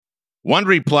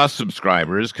Wondery Plus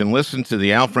subscribers can listen to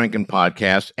the Al Franken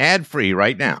podcast ad-free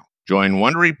right now. Join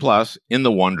Wondery Plus in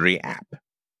the Wondery app.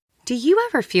 Do you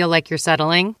ever feel like you're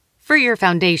settling? For your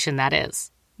foundation, that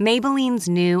is. Maybelline's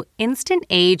new Instant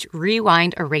Age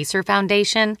Rewind Eraser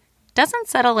Foundation doesn't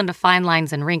settle into fine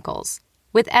lines and wrinkles.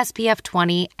 With SPF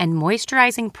 20 and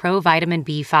moisturizing Pro Vitamin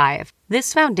B5,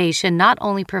 this foundation not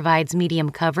only provides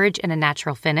medium coverage and a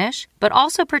natural finish, but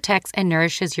also protects and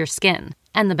nourishes your skin.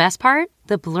 And the best part?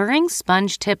 The blurring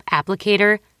sponge tip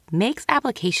applicator makes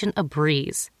application a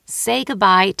breeze. Say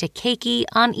goodbye to cakey,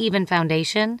 uneven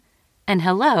foundation and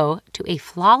hello to a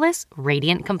flawless,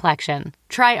 radiant complexion.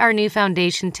 Try our new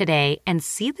foundation today and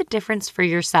see the difference for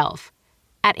yourself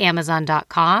at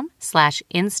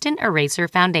Amazon.com/Instant Eraser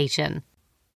Foundation.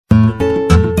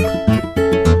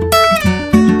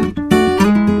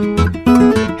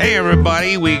 Hey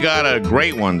everybody, we got a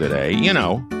great one today,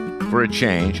 for a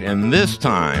change, and this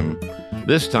time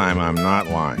I'm not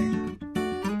lying.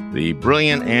 The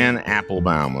brilliant Anne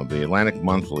Applebaum of the Atlantic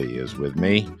Monthly is with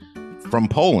me from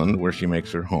Poland, where she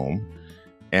makes her home,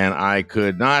 and I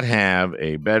could not have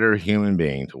a better human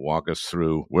being to walk us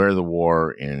through where the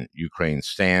war in Ukraine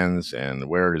stands and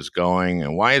where it is going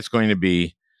and why it's going to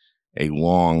be a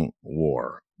long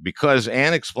war. Because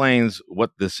Anne explains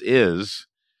what this is,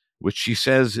 which she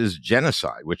says is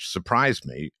genocide, which surprised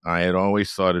me. I had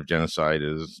always thought of genocide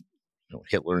as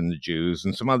Hitler and the Jews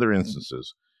and some other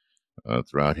instances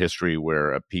throughout history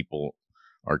where people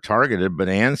are targeted. But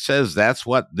Anne says that's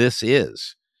what this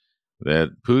is,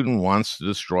 that Putin wants to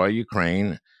destroy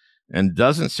Ukraine and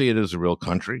doesn't see it as a real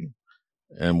country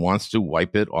and wants to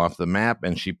wipe it off the map.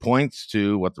 And she points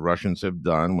to what the Russians have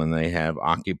done when they have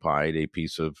occupied a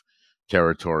piece of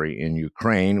territory in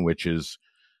Ukraine, which is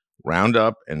round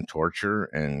up and torture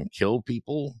and kill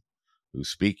people who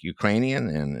speak Ukrainian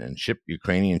and ship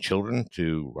Ukrainian children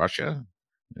to Russia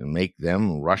and make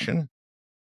them Russian.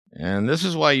 And this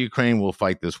is why Ukraine will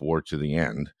fight this war to the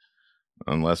end,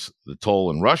 unless the toll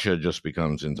in Russia just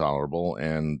becomes intolerable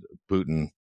and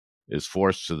Putin is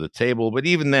forced to the table. But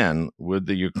even then, would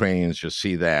the Ukrainians just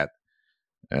see that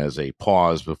as a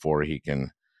pause before he can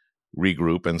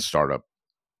regroup and start up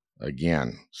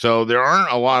again? So there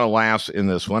aren't a lot of laughs in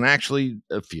this one, actually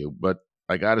a few, but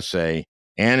I got to say,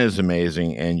 Anne is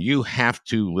amazing, and you have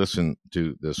to listen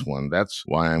to this one. That's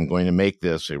why I'm going to make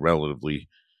this a relatively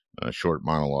short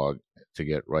monologue to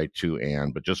get right to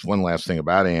Anne. But just one last thing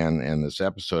about Anne and this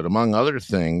episode. Among other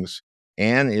things,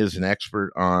 Anne is an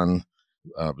expert on,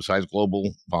 besides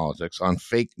global politics, on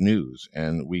fake news.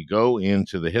 And we go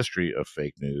into the history of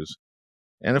fake news.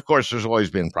 And of course, there's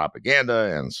always been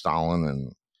propaganda and Stalin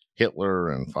and Hitler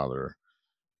and Father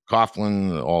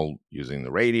Coughlin, all using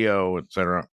the radio,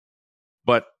 etc.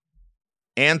 But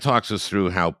Anne talks us through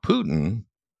how Putin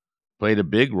played a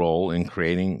big role in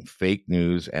creating fake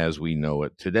news as we know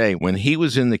it today. When he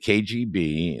was in the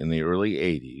KGB in the early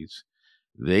 80s,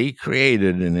 they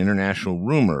created an international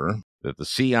rumor that the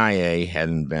CIA had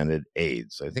invented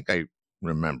AIDS. I think I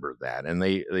remember that. And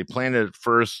they planted it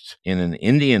first in an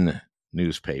Indian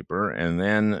newspaper and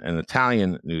then an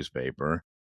Italian newspaper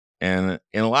and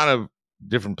in a lot of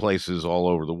different places all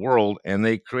over the world. And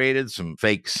they created some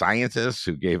fake scientists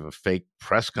who gave a fake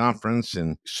press conference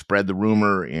and spread the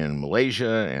rumor in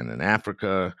Malaysia and in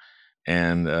Africa.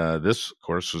 And this, of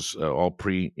course, was all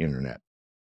pre-internet.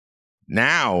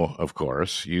 Now, of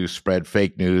course, you spread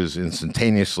fake news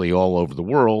instantaneously all over the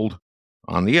world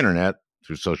on the internet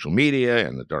through social media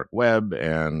and the dark web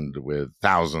and with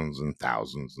thousands and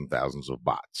thousands and thousands of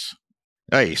bots.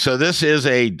 Hey, so this is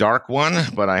a dark one,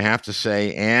 but I have to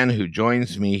say, Anne, who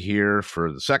joins me here for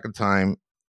the second time,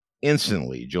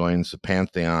 instantly joins the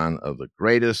pantheon of the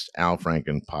greatest Al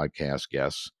Franken podcast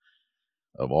guests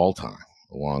of all time,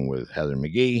 along with Heather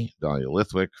McGhee, Dahlia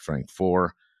Lithwick, Frank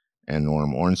Foer, and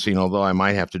Norm Ornstein, although I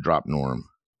might have to drop Norm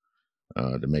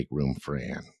to make room for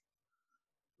Anne.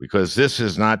 Because this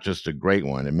is not just a great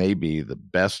one, it may be the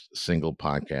best single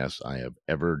podcast I have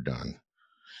ever done.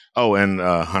 Oh, and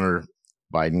Hunter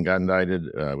Biden got indicted,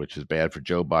 which is bad for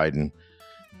Joe Biden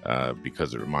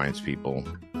because it reminds people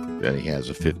that he has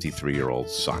a 53-year-old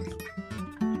son.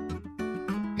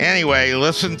 Anyway,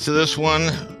 listen to this one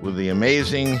with the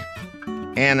amazing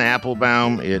Anne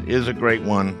Applebaum. It is a great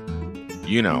one,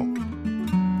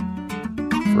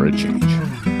 for a change.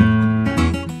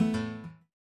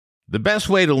 The best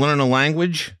way to learn a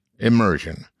language?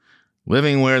 Immersion.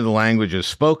 Living where the language is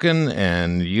spoken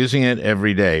and using it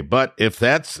every day. But if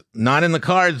that's not in the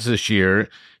cards this year,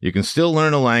 you can still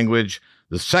learn a language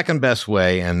the second best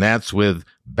way, and that's with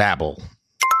Babbel.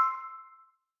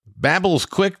 Babbel's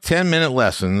quick 10-minute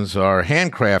lessons are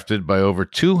handcrafted by over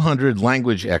 200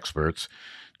 language experts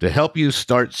to help you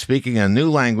start speaking a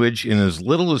new language in as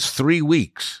little as 3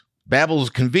 weeks. Babbel's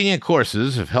convenient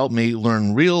courses have helped me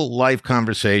learn real-life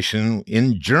conversation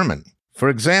in German. For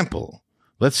example,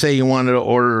 let's say you wanted to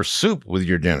order soup with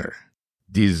your dinner.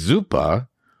 Die Suppe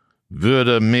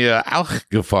würde mir auch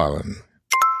gefallen.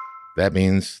 That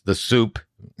means the soup.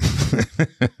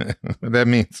 That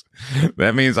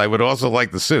means I would also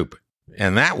like the soup.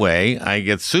 And that way, I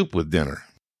get soup with dinner.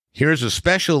 Here's a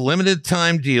special limited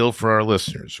time deal for our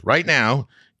listeners. Right now,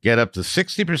 get up to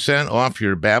 60% off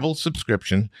your Babbel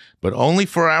subscription, but only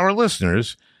for our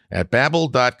listeners at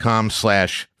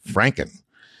babbel.com/Franken.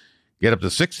 Get up to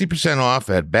 60% off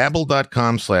at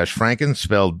babbel.com/Franken,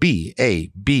 spelled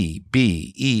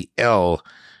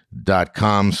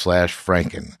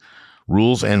BABBEL.com/Franken.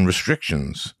 Rules and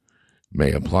restrictions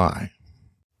may apply.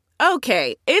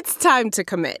 Okay, it's time to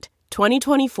commit.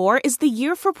 2024 is the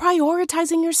year for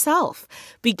prioritizing yourself.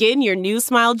 Begin your new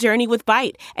smile journey with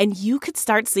Byte, and you could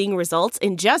start seeing results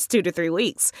in just 2 to 3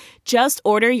 weeks. Just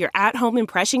order your at-home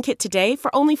impression kit today for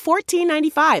only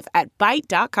 $14.95 at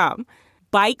Byte.com.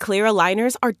 Byte Clear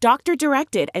aligners are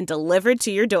doctor-directed and delivered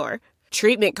to your door.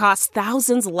 Treatment costs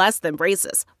thousands less than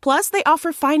braces. Plus, they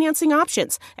offer financing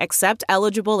options, accept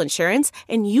eligible insurance,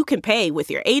 and you can pay with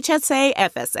your HSA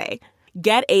FSA.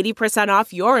 Get 80%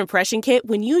 off your impression kit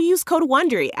when you use code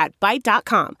WONDERY at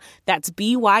Byte.com. That's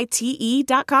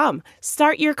BYTE.com.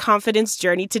 Start your confidence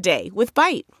journey today with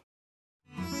Byte.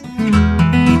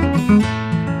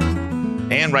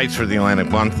 Ann writes for the Atlantic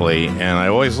Monthly, and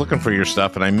I'm always looking for your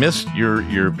stuff, and I missed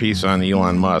your piece on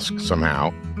Elon Musk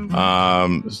somehow.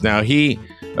 Now, he,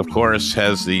 of course,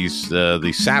 has these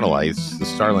satellites, the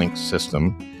Starlink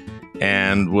system,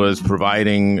 and was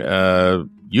providing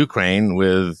Ukraine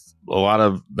with a lot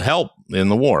of help in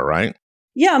the war, right?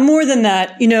 Yeah, more than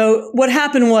that. You know, what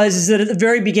happened is that at the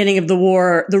very beginning of the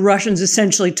war, the Russians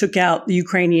essentially took out the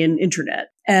Ukrainian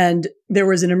internet. And there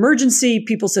was an emergency.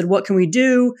 People said, what can we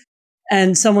do?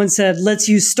 And someone said, let's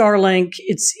use Starlink.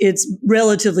 It's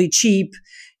relatively cheap.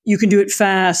 You can do it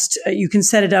fast. You can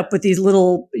set it up with these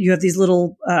little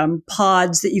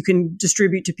pods that you can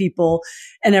distribute to people,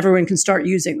 and everyone can start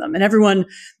using them. And everyone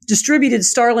distributed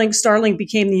Starlink. Starlink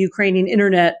became the Ukrainian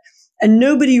internet. And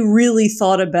nobody really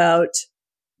thought about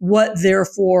what,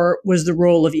 therefore, was the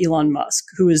role of Elon Musk,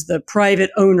 who is the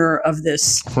private owner of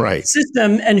this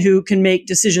system and who can make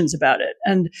decisions about it.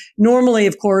 And normally,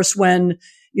 of course, when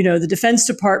the Defense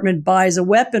Department buys a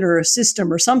weapon or a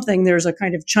system or something, there's a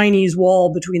kind of Chinese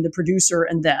wall between the producer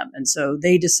and them. And so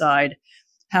they decide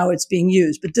how it's being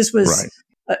used. But this was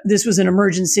an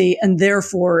emergency, and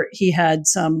therefore he had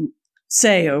some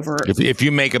say over. If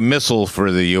you make a missile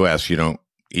for the U.S., you don't,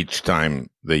 each time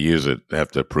they use it, have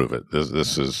to approve it.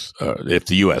 This is, if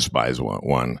the U.S. buys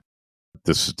one,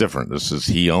 this is different.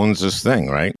 He owns this thing,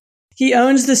 right? He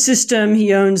owns the system.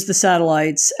 He owns the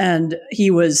satellites. And he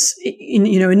was,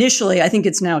 initially, I think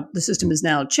the system is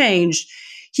now changed.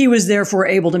 He was therefore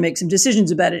able to make some decisions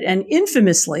about it. And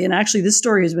infamously, and actually this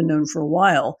story has been known for a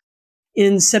while,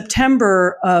 in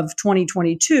September of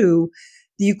 2022,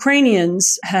 the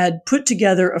Ukrainians had put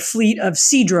together a fleet of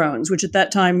sea drones, which at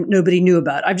that time nobody knew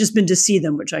about. I've just been to see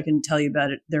them, which I can tell you about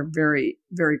it. They're very,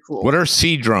 very cool. What are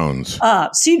sea drones?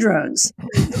 Sea drones.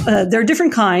 There are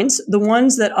different kinds. The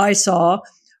ones that I saw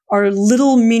are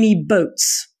little mini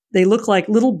boats. They look like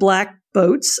little black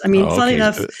boats. I mean, funny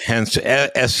enough. Hence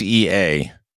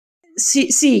SEA.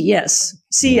 Sea, yes.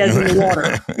 Sea as in the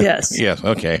water. Yes. Yes.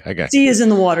 Okay. I got it. Sea is in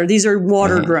the water. These are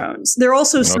water drones. There are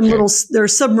also some there are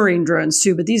submarine drones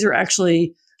too, but these are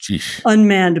actually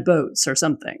unmanned boats or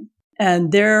something.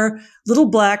 And they're little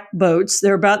black boats.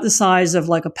 They're about the size of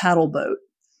like a paddle boat.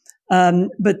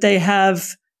 But they have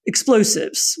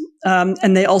explosives.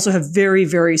 And they also have very,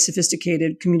 very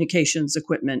sophisticated communications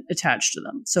equipment attached to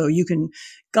them. So you can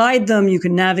guide them, you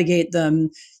can navigate them,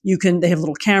 they have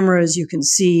little cameras, you can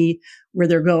see where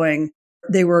they're going.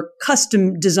 They were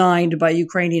custom designed by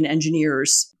Ukrainian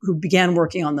engineers who began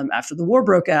working on them after the war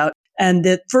broke out. And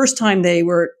the first time they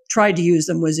tried to use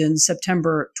them was in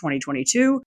September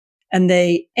 2022. And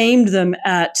they aimed them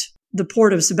at the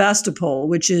port of Sebastopol,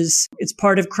 it's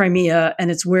part of Crimea, and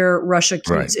it's where Russia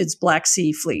keeps its Black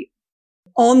Sea fleet.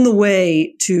 On the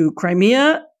way to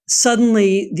Crimea,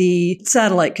 suddenly the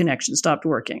satellite connection stopped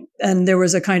working. And there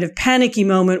was a kind of panicky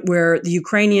moment where the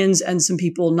Ukrainians and some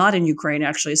people not in Ukraine,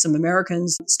 actually, some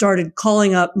Americans, started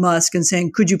calling up Musk and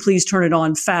saying, could you please turn it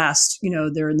on fast?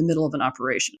 They're in the middle of an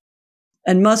operation.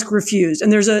 And Musk refused.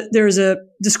 And there's a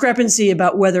discrepancy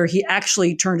about whether he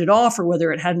actually turned it off or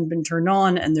whether it hadn't been turned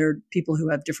on. And there are people who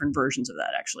have different versions of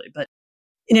that, actually. But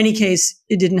in any case,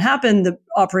 it didn't happen. The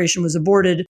operation was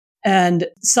aborted. And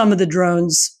some of the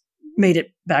drones made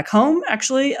it back home,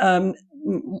 actually.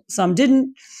 Some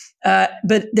didn't. But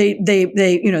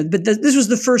this was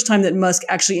the first time that Musk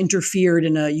actually interfered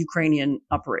in a Ukrainian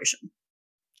operation.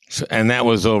 So, and that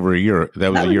was over a year.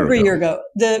 That was a year over ago. A year ago.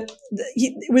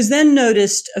 It was then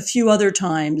noticed a few other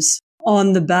times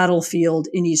on the battlefield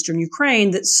in eastern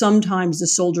Ukraine that sometimes the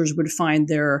soldiers would find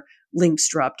their links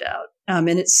dropped out. And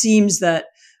it seems that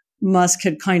Musk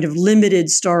had kind of limited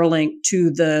Starlink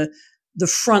to the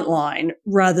front line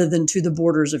rather than to the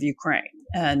borders of Ukraine.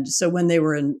 And so when they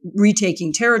were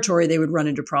retaking territory, they would run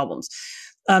into problems.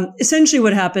 Essentially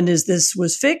what happened is this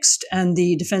was fixed and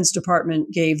the Defense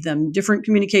Department gave them different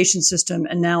communication system.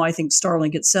 And now I think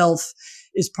Starlink itself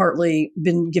is partly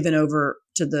been given over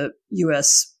to the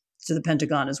U.S., to the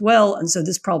Pentagon as well. And so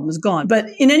this problem is gone. But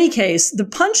in any case, the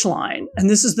punchline, and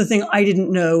this is the thing I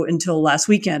didn't know until last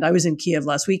weekend. I was in Kiev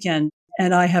last weekend,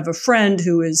 and I have a friend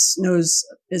who is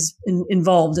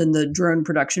involved in the drone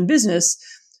production business,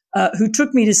 who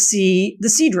took me to see the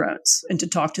sea drones and to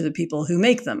talk to the people who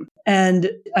make them. And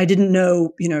I didn't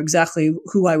know, exactly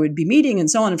who I would be meeting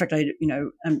and so on. In fact,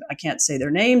 I can't say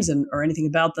their names or anything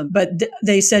about them. But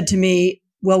they said to me,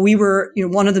 well, we were,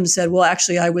 one of them said, well,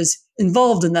 actually, I was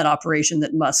involved in that operation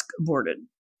that Musk aborted.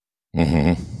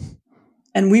 Mm-hmm.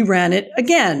 And we ran it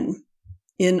again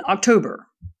in October,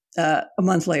 a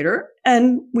month later,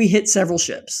 and we hit several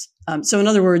ships. So in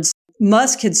other words,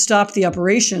 Musk had stopped the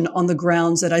operation on the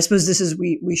grounds that I suppose this is,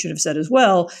 we should have said as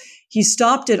well, he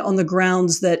stopped it on the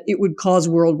grounds that it would cause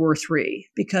World War III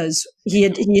because he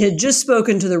had just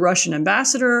spoken to the Russian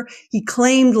ambassador. He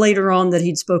claimed later on that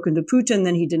he'd spoken to Putin.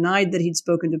 Then he denied that he'd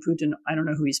spoken to Putin. I don't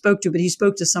know who he spoke to, but he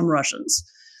spoke to some Russians.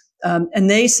 And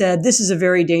they said, this is a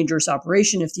very dangerous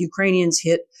operation. If the Ukrainians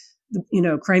hit,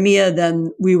 Crimea,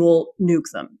 then we will nuke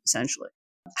them, essentially.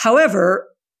 However,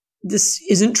 this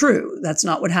isn't true. That's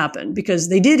not what happened because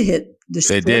they did hit the ship.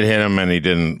 They did hit him and he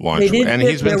didn't launch it. And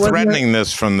he's been threatening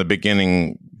this from the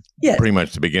beginning, pretty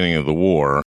much the beginning of the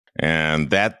war. And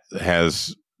that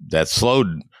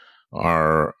slowed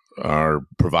our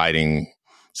providing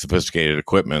sophisticated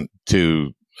equipment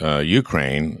to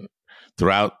Ukraine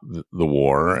throughout the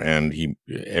war. And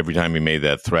every time he made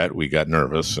that threat, we got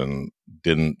nervous and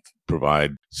didn't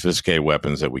provide sophisticated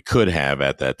weapons that we could have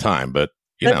at that time. But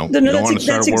you don't want to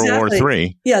start World War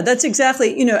III. Yeah, that's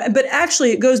exactly, but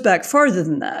actually it goes back farther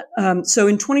than that. So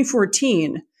in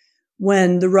 2014,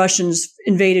 when the Russians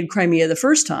invaded Crimea the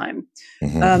first time,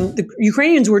 the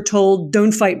Ukrainians were told,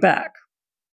 don't fight back.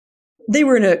 They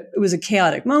were it was a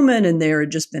chaotic moment and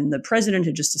the president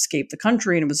had just escaped the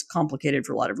country and it was complicated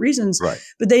for a lot of reasons, right.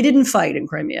 But they didn't fight in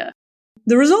Crimea.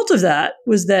 The result of that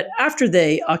was that after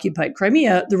they occupied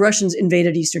Crimea, the Russians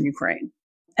invaded eastern Ukraine.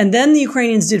 And then the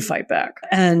Ukrainians did fight back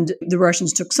and the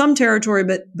Russians took some territory,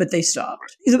 but they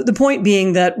stopped. The point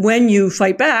being that when you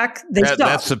fight back, they stop.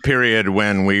 That's the period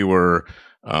when we were,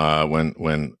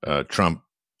 when Trump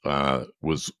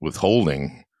was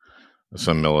withholding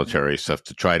some military stuff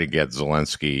to try to get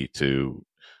Zelensky to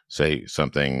say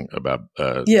something about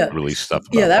release stuff.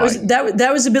 About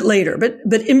that was a bit later,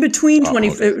 but in between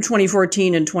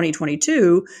 2014 and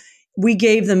 2022, we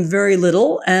gave them very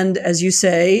little, and as you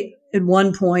say. At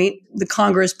one point, the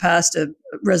Congress passed a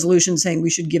resolution saying we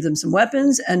should give them some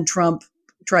weapons, and Trump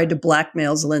tried to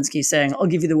blackmail Zelensky, saying, I'll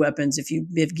give you the weapons if you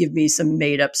give me some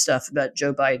made-up stuff about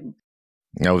Joe Biden.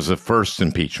 That was the first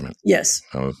impeachment. Yes.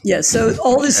 Yes. So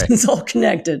all this is all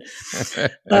connected.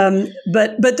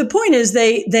 But the point is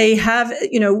they have,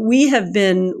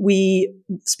 we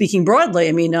speaking broadly,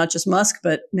 I mean, not just Musk,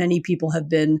 but many people have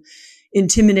been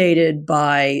intimidated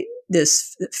by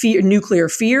this nuclear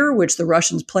fear, which the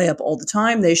Russians play up all the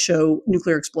time. They show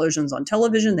nuclear explosions on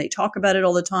television. They talk about it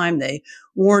all the time. They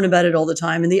warn about it all the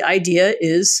time. And the idea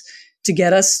is to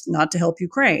get us not to help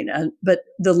Ukraine. But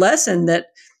the lesson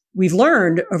that we've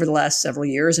learned over the last several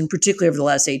years, and particularly over the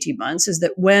last 18 months, is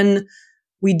that when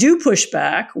we do push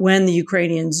back, when the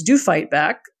Ukrainians do fight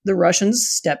back, the Russians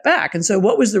step back. And so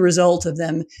what was the result of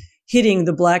them hitting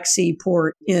the Black Sea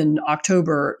port in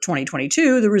October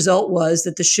 2022, the result was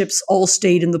that the ships all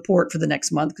stayed in the port for the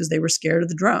next month because they were scared of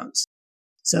the drones.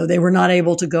 So they were not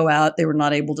able to go out. They were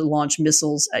not able to launch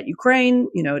missiles at Ukraine,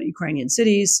 at Ukrainian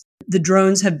cities. The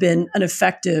drones have been an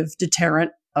effective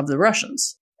deterrent of the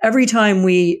Russians. Every time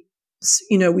we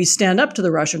stand up to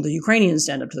the Russians, the Ukrainians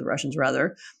stand up to the Russians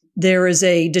rather, there is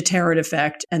a deterrent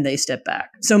effect and they step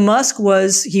back. So Musk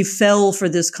he fell for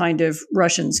this kind of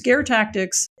Russian scare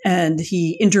tactics and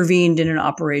he intervened in an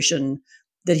operation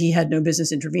that he had no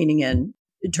business intervening in.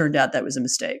 It turned out that was a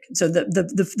mistake. So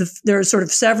there are sort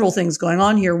of several things going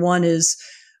on here. One is,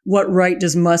 what right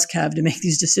does Musk have to make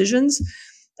these decisions?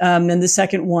 And the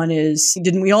second one is,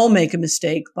 didn't we all make a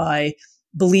mistake by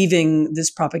believing this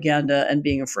propaganda and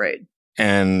being afraid?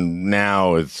 And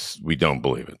now we don't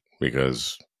believe it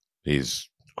because he's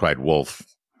cried wolf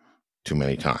too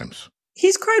many times.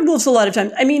 He's cried wolf a lot of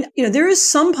times. I mean, there is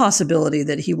some possibility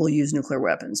that he will use nuclear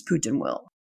weapons. Putin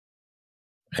will.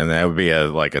 And that would be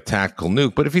like a tactical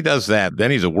nuke. But if he does that,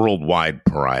 then he's a worldwide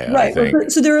pariah, right. I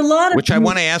think. So there are a lot of... Which I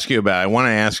want to ask you about. I want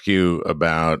to ask you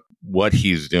about what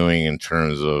he's doing in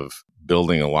terms of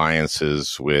building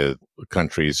alliances with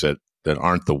countries that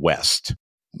aren't the West.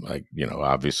 Like,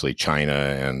 obviously China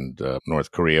and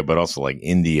North Korea, but also like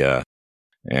India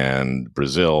and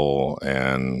Brazil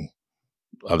and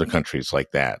other countries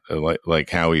like that. Like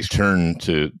how he's turned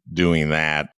to doing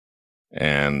that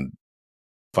and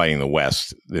fighting the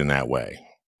West in that way.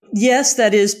 Yes,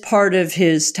 that is part of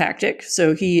his tactic.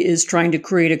 So he is trying to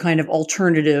create a kind of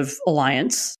alternative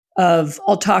alliance of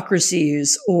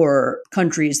autocracies or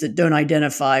countries that don't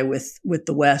identify with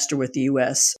the West or with the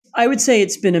US. I would say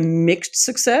it's been a mixed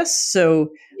success. So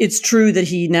it's true that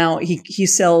he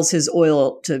sells his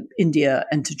oil to India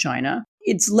and to China.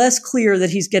 It's less clear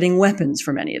that he's getting weapons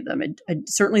from any of them.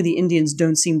 Certainly the Indians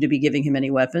don't seem to be giving him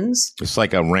any weapons. It's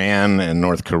like Iran and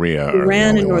North Korea.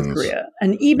 Korea.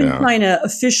 And even China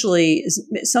officially,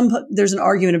 there's an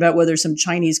argument about whether some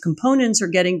Chinese components are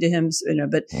getting to him,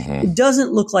 but It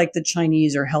doesn't look like the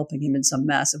Chinese are helping him in some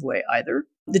massive way either.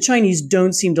 The Chinese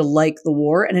don't seem to like the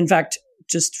war. And in fact,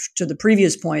 just to the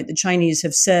previous point, the Chinese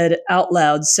have said out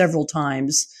loud several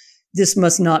times, this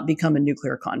must not become a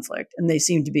nuclear conflict. And they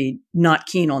seem to be not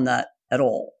keen on that at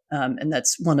all. And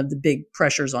that's one of the big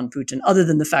pressures on Putin, other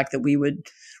than the fact that we would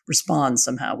respond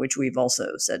somehow, which we've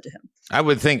also said to him. I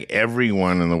would think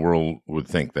everyone in the world would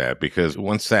think that, because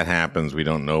once that happens, we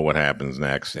don't know what happens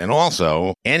next. And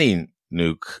also, any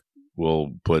nuke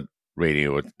will put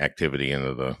radioactivity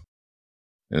into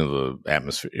the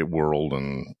atmosphere world.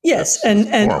 And yes, and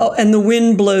the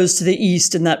wind blows to the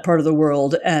east in that part of the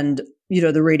world, and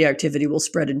the radioactivity will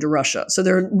spread into Russia. So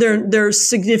there are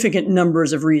significant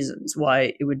numbers of reasons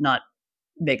why it would not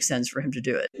make sense for him to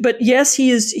do it. But yes,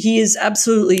 he is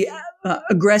absolutely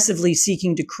aggressively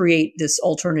seeking to create this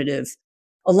alternative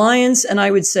alliance. And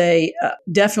I would say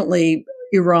definitely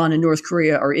Iran and North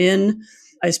Korea are in.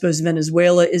 I suppose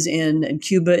Venezuela is in and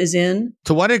Cuba is in.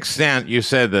 To what extent, you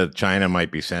said that China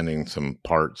might be sending some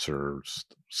parts or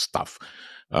stuff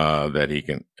that he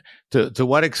can. To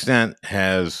what extent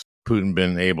has Putin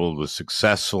been able to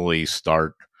successfully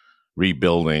start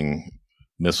rebuilding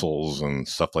missiles and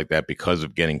stuff like that because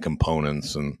of getting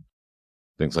components and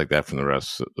things like that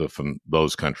from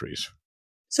those countries?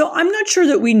 So I'm not sure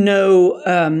that we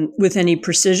know with any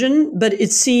precision, but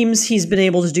it seems he's been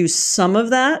able to do some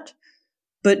of that,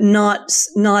 but not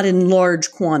in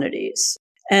large quantities.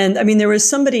 And I mean, there was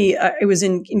somebody, I was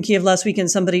in Kiev last week, and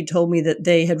somebody told me that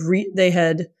they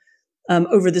had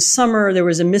over the summer, there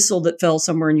was a missile that fell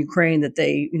somewhere in Ukraine that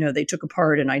they took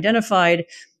apart and identified,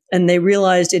 and they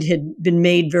realized it had been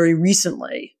made very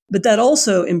recently. But that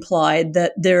also implied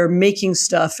that they're making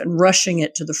stuff and rushing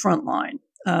it to the front line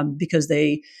because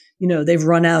they've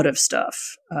run out of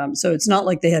stuff. So it's not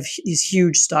like they have these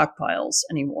huge stockpiles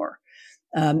anymore.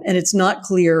 And it's not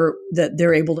clear that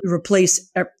they're able to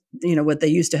replace what they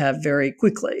used to have very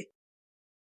quickly.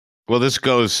 Well, this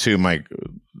goes to my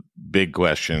big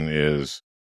question is,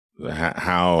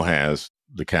 how has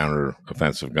the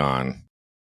counteroffensive gone,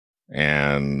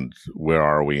 and where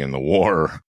are we in the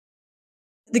war?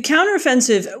 The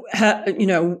counteroffensive,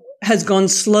 has gone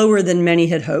slower than many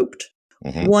had hoped.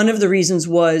 Mm-hmm. One of the reasons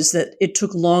was that it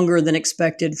took longer than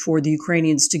expected for the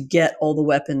Ukrainians to get all the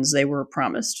weapons they were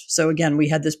promised. So again, we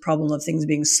had this problem of things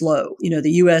being slow.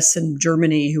 The US and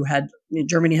Germany,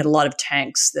 Germany had a lot of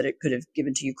tanks that it could have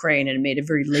given to Ukraine, and it made a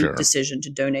very late decision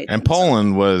to donate. And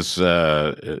Poland was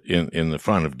in the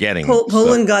front of getting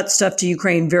Poland got stuff to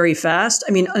Ukraine very fast.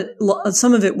 I mean,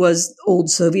 some of it was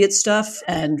old Soviet stuff,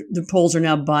 and the Poles are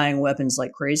now buying weapons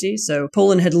like crazy. So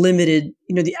Poland had limited,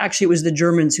 actually it was the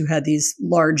Germans who had these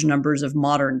large numbers of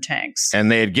modern tanks.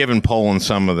 And they had given Poland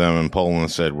some of them, and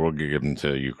Poland said, we'll give them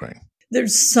to Ukraine.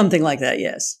 There's something like that,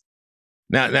 yes.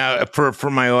 Now, for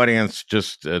my audience,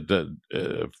 just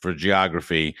for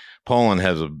geography, Poland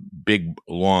has a big,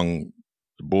 long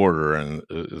border, and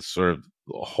sort of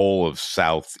the whole of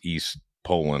southeast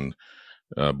Poland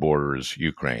borders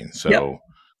Ukraine. So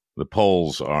the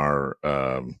Poles are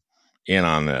in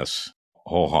on this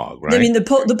whole hog, right? I mean,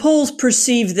 the Poles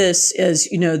perceive this as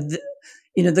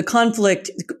the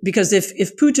conflict, because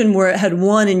if Putin had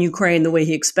won in Ukraine the way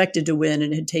he expected to win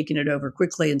and had taken it over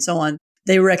quickly and so on,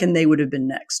 they reckon they would have been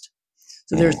next.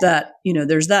 So there's that,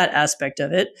 there's that aspect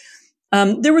of it.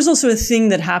 There was also a thing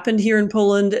that happened here in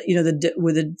Poland,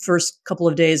 with the first couple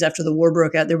of days after the war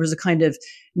broke out, there was a kind of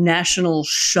national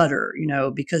shudder,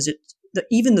 because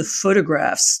even the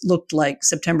photographs looked like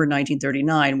September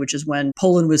 1939, which is when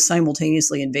Poland was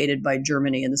simultaneously invaded by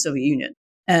Germany and the Soviet Union.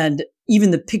 And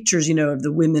even the pictures, of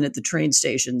the women at the train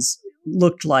stations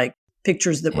looked like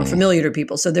pictures that were familiar to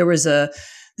people. So there was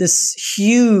this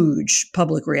huge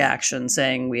public reaction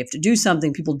saying we have to do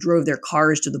something. People drove their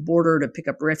cars to the border to pick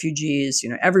up refugees.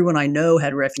 Everyone I know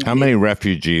had refugees. How many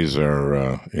refugees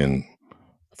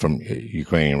from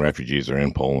Ukrainian refugees are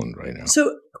in Poland right now?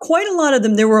 So quite a lot of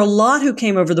them. There were a lot who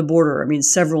came over the border. I mean,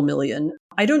 several million.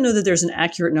 I don't know that there's an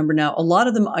accurate number now. A lot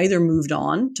of them either moved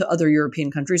on to other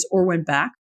European countries or went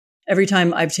back. Every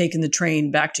time I've taken the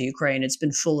train back to Ukraine, it's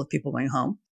been full of people going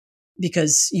home,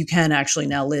 because you can actually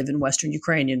now live in Western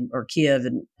Ukraine or Kiev,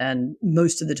 and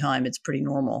most of the time it's pretty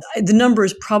normal. The number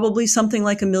is probably something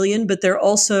like 1 million, but they're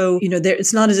also,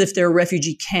 it's not as if they're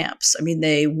refugee camps. I mean,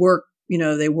 they work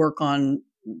on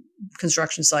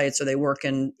construction sites or they work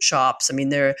in shops. I mean,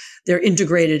 they're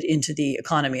integrated into the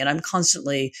economy, and I'm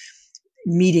constantly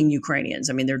meeting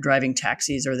Ukrainians. I mean, they're driving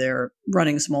taxis or they're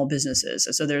running small businesses.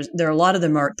 So there are a lot of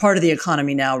them are part of the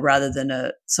economy now, rather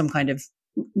than some kind of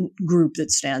group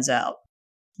that stands out.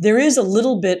 There is a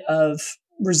little bit of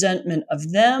resentment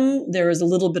of them. There is a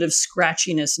little bit of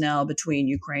scratchiness now between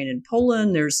Ukraine and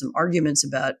Poland. There's some arguments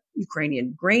about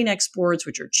Ukrainian grain exports,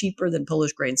 which are cheaper than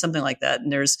Polish grain, something like that.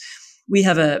 And we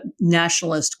have a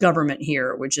nationalist government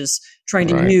here, which is trying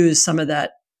to use some of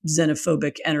that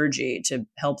xenophobic energy to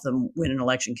help them win an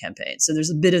election campaign. So there's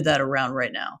a bit of that around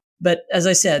right now. But as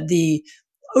I said,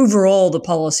 overall, the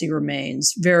policy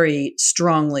remains very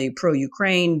strongly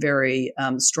pro-Ukraine, very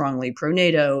strongly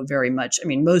pro-NATO, very much. I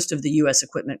mean, most of the U.S.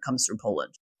 equipment comes through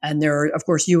Poland. And there are, of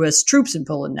course, U.S. troops in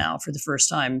Poland now for the first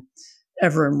time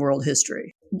ever in world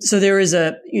history. So there is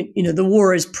the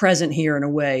war is present here in a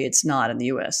way it's not in the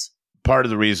U.S. Part of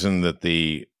the reason that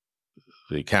the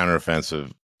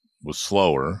counteroffensive was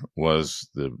slower was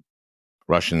the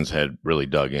Russians had really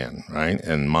dug in, right?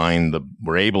 And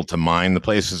were able to mine the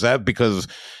places out because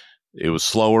it was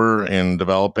slower in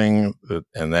developing,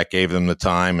 and that gave them the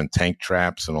time, and tank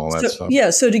traps and all that stuff.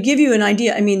 Yeah. So to give you an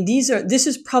idea, I mean, this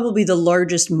is probably the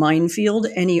largest minefield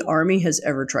any army has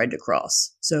ever tried to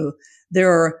cross. So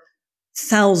there are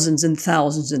thousands and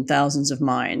thousands and thousands of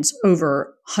mines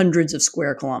over hundreds of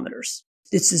square kilometers.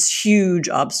 It's this huge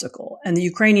obstacle. And the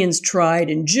Ukrainians tried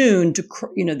in June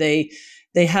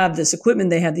they have this equipment,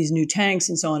 they have these new tanks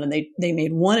and so on, and they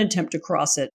made one attempt to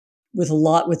cross it with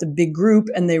a big group,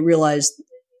 and they realized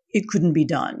it couldn't be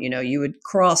done. You would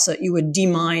cross it, you would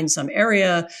demine some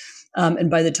area,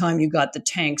 and by the time you got the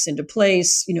tanks into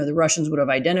place, the Russians would have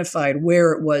identified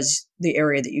where it was the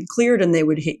area that you'd cleared, and they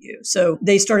would hit you. So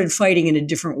they started fighting in a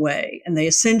different way, and they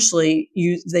essentially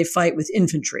they fight with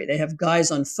infantry. They have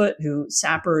guys on foot,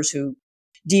 sappers who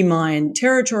demine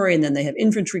territory, and then they have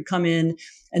infantry come in,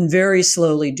 and very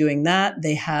slowly doing that,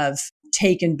 they have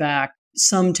taken back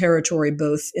some territory,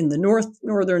 both in the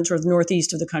northern sort of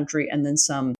northeast of the country, and then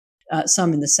some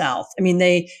in the south. I mean,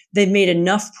 they've made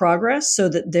enough progress so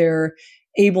that they're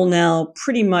able now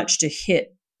pretty much to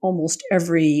hit almost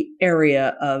every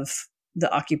area of the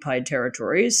occupied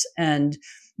territories, and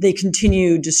they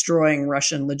continue destroying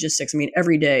Russian logistics. I mean,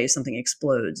 every day something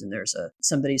explodes, and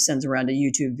somebody sends around a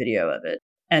YouTube video of it,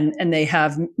 and they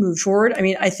have moved forward. I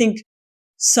mean, I think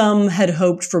some had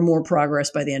hoped for more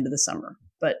progress by the end of the summer,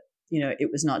 but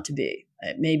it was not to be.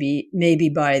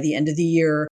 Maybe by the end of the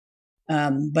year,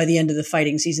 by the end of the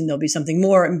fighting season, there'll be something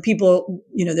more. And people,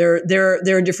 there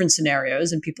are different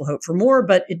scenarios, and people hope for more,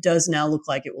 but it does now look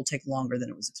like it will take longer than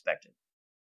it was expected.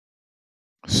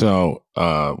 So,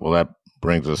 that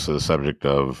brings us to the subject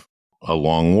of a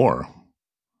long war.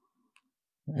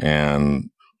 And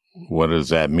what does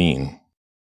that mean?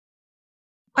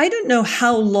 I don't know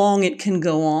how long it can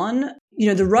go on.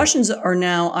 The Russians are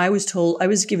now, I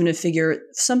was given a figure,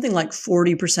 something like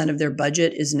 40% of their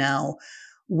budget is now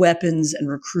weapons and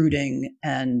recruiting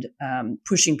and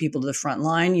pushing people to the front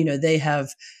line. They have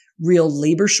real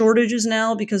labor shortages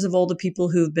now because of all the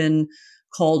people who've been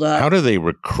called up. How do they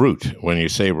recruit when you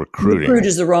say recruiting? Recruit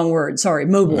is the wrong word. Sorry,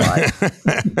 mobilize.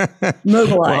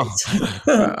 Mobilize.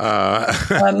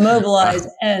 Mobilize.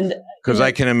 And because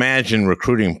I can imagine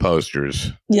recruiting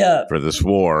posters for this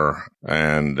war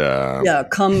and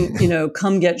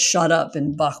come get shot up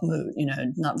in Bakhmut,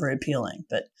 not very appealing.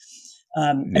 But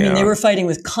I mean, they were fighting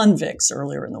with convicts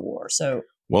earlier in the war. So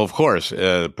of course,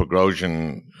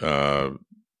 Prigozhin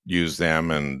used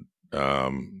them, and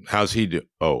how's he do?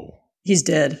 Oh, he's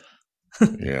dead.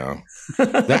 Yeah,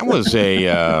 that was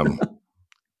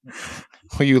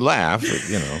Well, you laugh,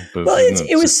 But, well,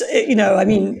 it was, I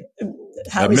mean,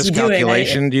 how is he doing?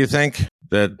 Miscalculation, do you think,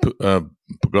 that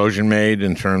Prigozhin made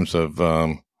in terms of...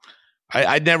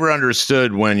 I never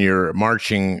understood when you're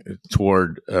marching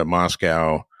toward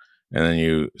Moscow and then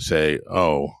you say,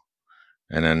 oh,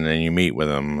 and then you meet with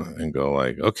him and go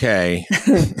like, okay.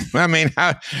 I mean,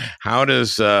 how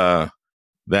does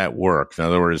that work? In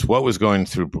other words, what was going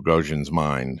through Prigozhin's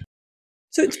mind?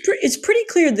 So it's pretty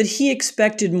clear that he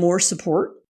expected more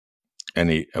support. And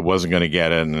he wasn't going to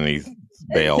get it, and then he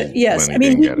bailed. Yes. When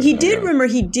he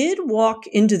he did walk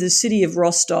into the city of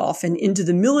Rostov and into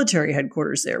the military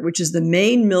headquarters there, which is the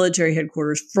main military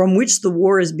headquarters from which the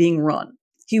war is being run.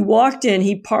 He walked in,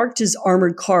 he parked his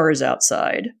armored cars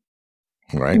outside.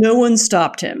 Right. No one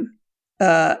stopped him.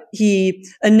 He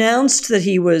announced that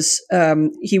he was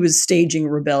staging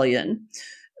rebellion.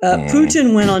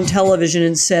 Putin went on television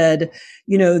and said,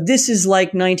 this is like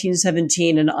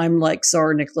 1917 and I'm like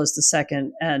Tsar Nicholas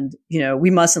II and, we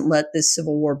mustn't let this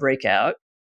civil war break out.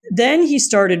 Then he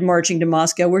started marching to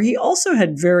Moscow, where he also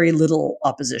had very little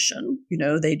opposition.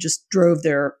 They just drove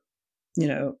their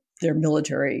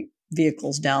military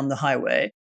vehicles down the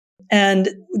highway. And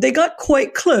they got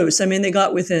quite close. I mean, they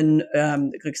got within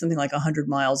something like 100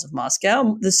 miles of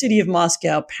Moscow. The city of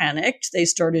Moscow panicked. They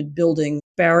started building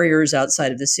barriers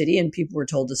outside of the city, and people were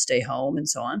told to stay home and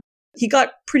so on. He got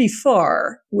pretty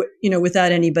far,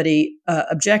 without anybody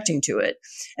objecting to it.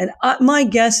 And my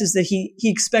guess is that he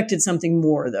expected something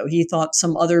more, though. He thought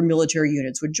some other military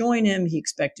units would join him. He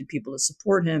expected people to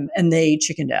support him, and they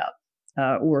chickened out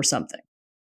or something.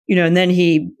 And then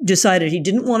he decided he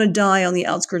didn't want to die on the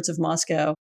outskirts of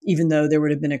Moscow, even though there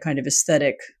would have been a kind of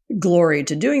aesthetic glory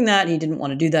to doing that. He didn't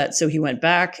want to do that. So he went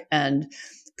back, and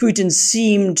Putin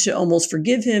seemed to almost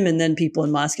forgive him. And then people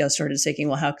in Moscow started saying,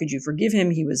 well, how could you forgive him?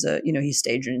 He was he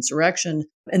staged an insurrection.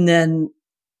 And then,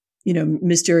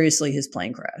 mysteriously his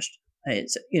plane crashed.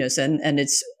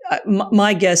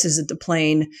 My guess is that the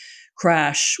plane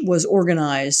crash was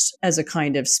organized as a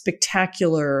kind of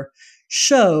spectacular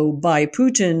show by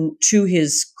Putin to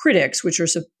his critics, which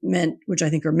I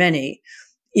think are many,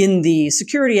 in the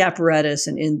security apparatus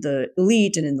and in the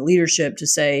elite and in the leadership, to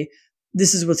say,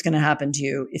 this is what's going to happen to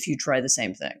you if you try the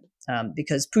same thing.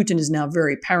 Because Putin is now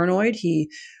very paranoid.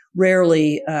 He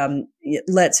rarely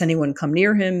lets anyone come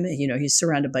near him. He's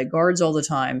surrounded by guards all the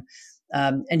time.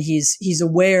 And he's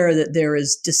aware that there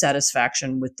is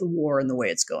dissatisfaction with the war and the way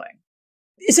it's going.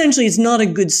 Essentially, it's not a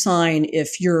good sign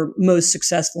if your most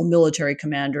successful military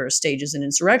commander stages an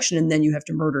insurrection and then you have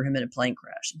to murder him in a plane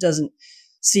crash. It doesn't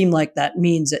seem like that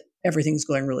means that everything's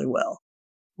going really well.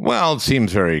 Well, it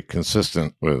seems very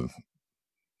consistent with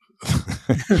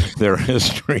their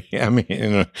history. I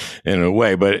mean, in a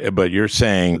way, but you're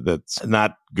saying that's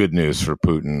not good news for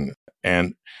Putin.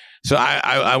 And so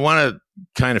I want to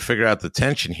kind of figure out the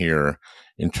tension here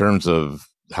in terms of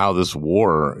how this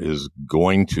war is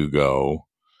going to go.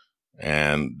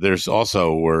 And there's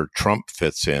also where Trump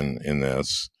fits in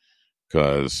this,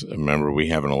 because remember, we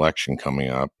have an election coming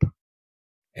up.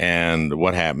 And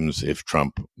what happens if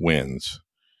Trump wins?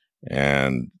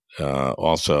 And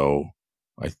also,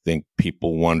 I think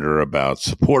people wonder about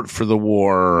support for the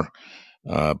war,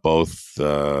 both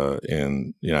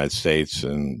in the United States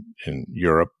and in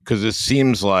Europe, because it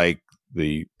seems like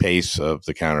the pace of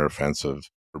the counteroffensive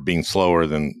being slower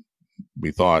than we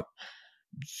thought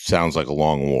sounds like a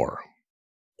long war.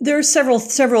 There are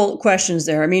several questions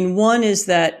there. I mean, one is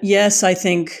that, yes, I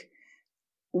think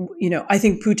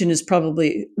Putin is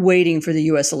probably waiting for the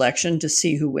U.S. election to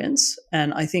see who wins.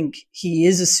 And I think he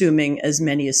is assuming, as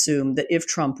many assume, that if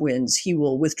Trump wins, he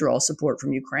will withdraw support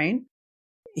from Ukraine.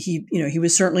 He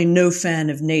was certainly no fan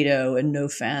of NATO and no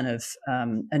fan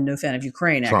of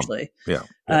Ukraine, Trump. Actually, yeah.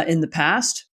 In the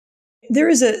past. There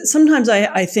is sometimes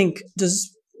I think,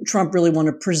 does Trump really want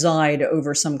to preside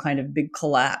over some kind of big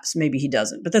collapse? Maybe he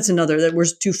doesn't, but that we're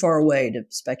too far away to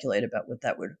speculate about what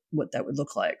that would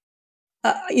look like.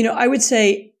 I would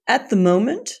say at the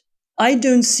moment, I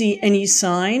don't see any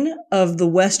sign of the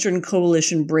Western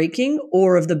coalition breaking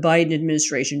or of the Biden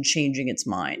administration changing its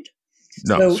mind.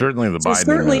 No, certainly the Biden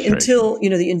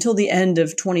administration. Until the end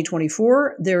of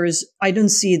 2024, I don't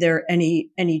see there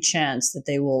any chance that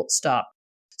they will stop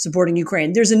supporting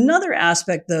Ukraine. There's another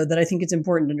aspect, though, that I think it's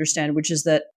important to understand, which is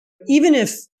that even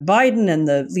if Biden and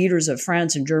the leaders of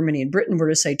France and Germany and Britain were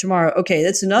to say tomorrow, okay,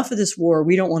 that's enough of this war,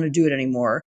 we don't want to do it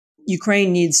anymore,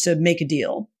 Ukraine needs to make a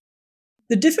deal.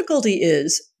 The difficulty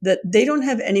is that they don't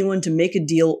have anyone to make a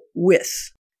deal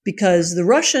with, because the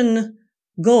Russian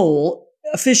goal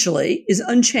officially is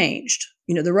unchanged.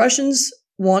 The Russians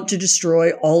want to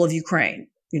destroy all of Ukraine.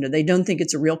 They don't think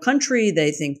it's a real country. They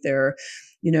think they're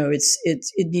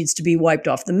it needs to be wiped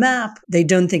off the map. They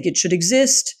don't think it should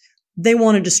exist. They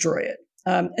want to destroy it.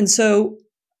 And so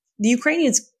the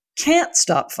Ukrainians can't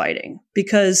stop fighting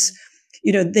because,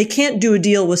 they can't do a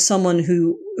deal with someone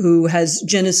who has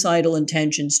genocidal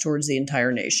intentions towards the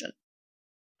entire nation.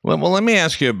 Well, let me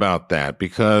ask you about that,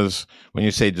 because when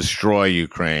you say destroy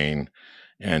Ukraine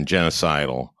and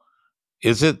genocidal,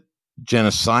 is it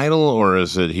genocidal, or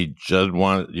is it he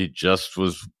just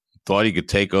thought he could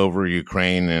take over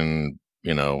Ukraine and,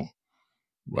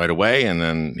 right away, and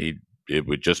then it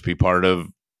would just be part of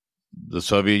the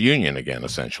Soviet Union again,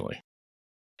 essentially?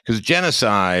 Because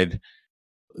genocide,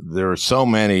 there are so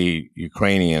many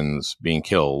Ukrainians being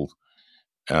killed,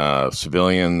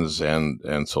 civilians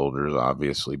and soldiers,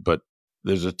 obviously, but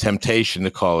there's a temptation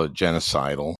to call it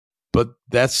genocidal. But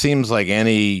that seems like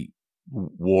any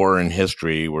war in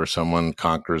history where someone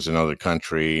conquers another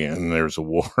country and there's a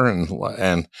war and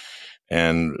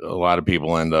a lot of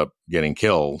people end up getting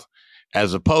killed,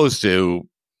 as opposed to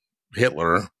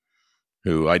Hitler,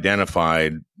 who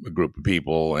identified a group of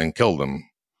people and killed them,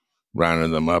 rounded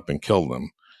them up and killed them.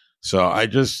 So I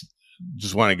just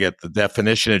want to get the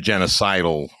definition of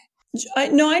genocidal. I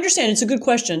understand. It's a good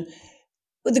question.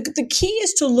 The key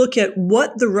is to look at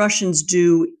what the Russians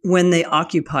do when they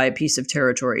occupy a piece of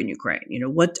territory in Ukraine.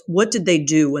 What did they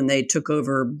do when they took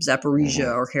over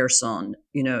Zaporizhia or Kherson,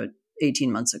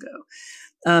 18 months ago?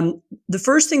 The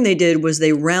first thing they did was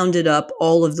they rounded up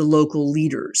all of the local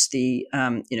leaders.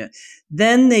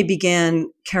 Then they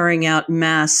began carrying out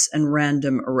mass and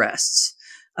random arrests.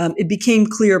 It became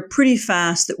clear pretty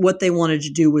fast that what they wanted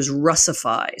to do was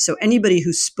Russify. So anybody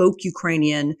who spoke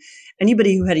Ukrainian,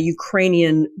 anybody who had the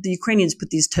Ukrainians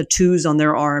put these tattoos on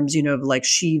their arms, like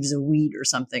sheaves of wheat or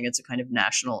something. It's a kind of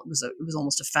national, it was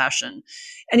almost a fashion.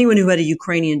 Anyone who had a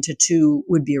Ukrainian tattoo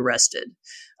would be arrested,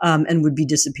 and would be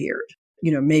disappeared,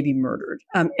 maybe murdered.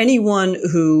 Anyone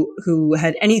who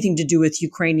had anything to do with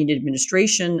Ukrainian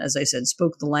administration, as I said,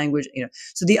 spoke the language,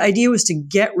 So the idea was to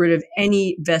get rid of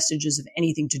any vestiges of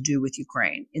anything to do with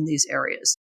Ukraine in these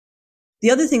areas.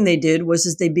 The other thing they did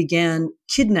was they began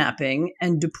kidnapping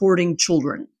and deporting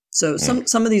children. So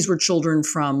some of these were children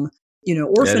from,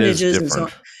 orphanages and so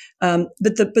on.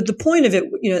 But the point of it,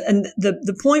 and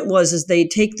the point was they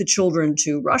take the children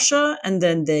to Russia and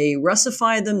then they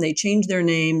Russify them, they change their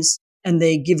names, and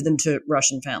they give them to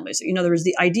Russian families. So, in other words,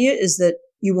 the idea is that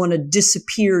you want to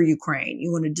disappear Ukraine.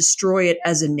 You want to destroy it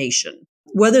as a nation.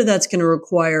 Whether that's going to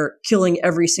require killing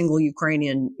every single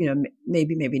Ukrainian,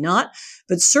 maybe, maybe not.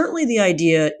 But certainly the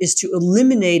idea is to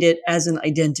eliminate it as an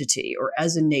identity or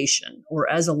as a nation or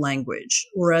as a language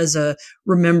or as a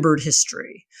remembered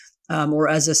history. Or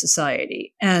as a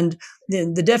society. And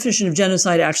the definition of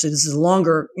genocide, actually, this is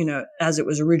longer, as it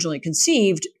was originally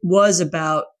conceived, was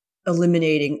about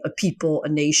eliminating a people, a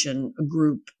nation, a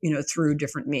group, through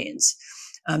different means.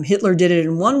 Hitler did it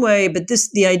in one way, but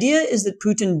the idea is that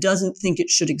Putin doesn't think it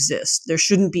should exist. There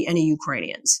shouldn't be any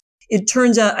Ukrainians. It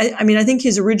turns out, I think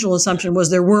his original assumption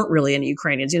was there weren't really any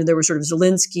Ukrainians. There were sort of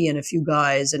Zelensky and a few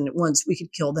guys, and once we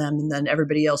could kill them, and then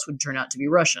everybody else would turn out to be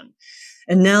Russian.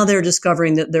 And now they're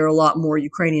discovering that there are a lot more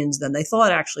Ukrainians than they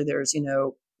thought. Actually, there's,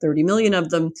 30 million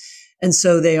of them. And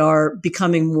so they are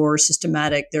becoming more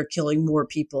systematic. They're killing more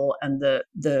people, and the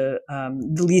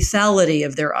lethality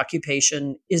of their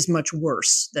occupation is much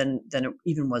worse than it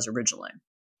even was originally.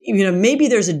 Maybe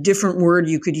there's a different word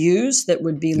you could use that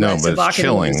would be less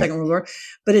evocative of the Second World War,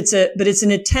 but it's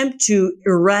an attempt to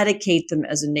eradicate them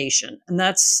as a nation, and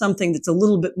that's something that's a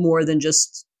little bit more than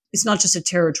just. It's not just a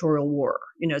territorial war.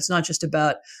 It's not just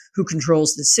about who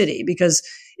controls the city, because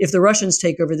if the Russians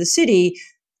take over the city,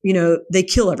 they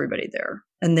kill everybody there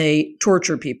and they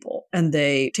torture people and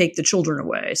they take the children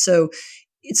away. So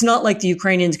it's not like the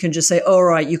Ukrainians can just say, oh, all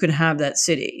right, you can have that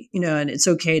city, and it's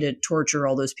okay to torture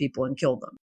all those people and kill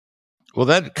them. Well,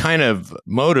 that kind of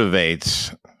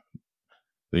motivates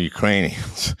the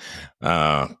Ukrainians,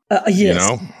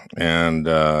 yes. And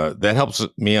that helps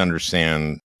me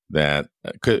understand that,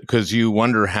 because you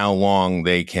wonder how long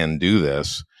they can do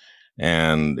this.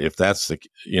 And if that's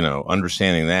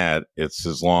understanding that, it's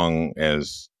as long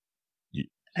as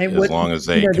they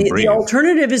can breathe. The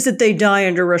alternative is that they die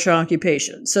under Russian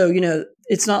occupation. So,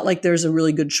 it's not like there's a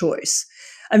really good choice.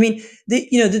 I mean,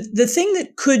 the thing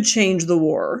that could change the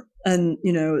war, and,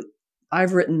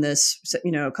 I've written this,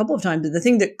 a couple of times, but the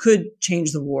thing that could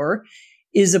change the war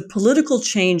is a political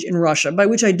change in Russia, by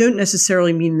which I don't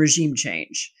necessarily mean regime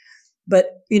change.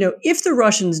 But, if the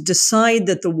Russians decide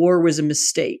that the war was a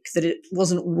mistake, that it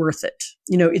wasn't worth it,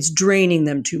 it's draining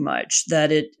them too much,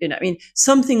 that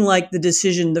something like the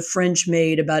decision the French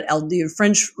made about, the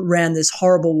French ran this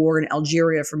horrible war in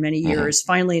Algeria for many years.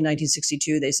 Finally, in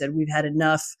 1962, they said, we've had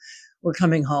enough. We're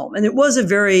coming home. And it was a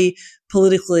very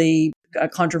politically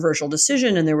controversial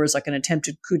decision. And there was like an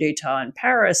attempted coup d'etat in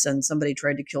Paris, and somebody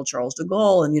tried to kill Charles de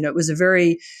Gaulle. And, it was a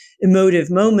very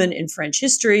emotive moment in French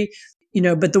history.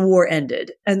 But the war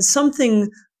ended. And something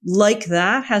like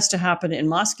that has to happen in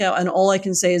Moscow. And all I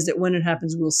can say is that when it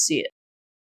happens, we'll see it.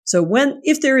 So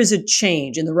if there is a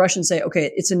change and the Russians say,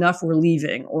 okay, it's enough, we're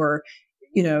leaving, or,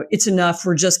 it's enough,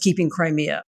 we're just keeping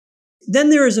Crimea, then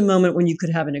there is a moment when you could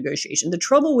have a negotiation. The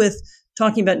trouble with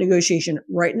talking about negotiation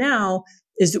right now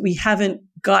is that we haven't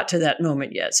got to that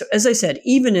moment yet. So as I said,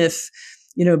 even if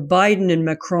Biden and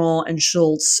Macron and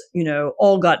Schultz,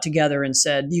 all got together and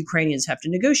said the Ukrainians have to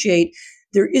negotiate,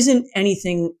 there isn't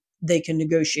anything they can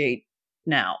negotiate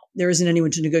now. There isn't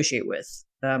anyone to negotiate with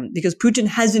because Putin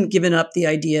hasn't given up the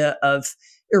idea of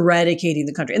eradicating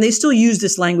the country. And they still use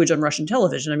this language on Russian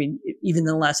television. I mean, even in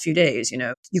the last few days,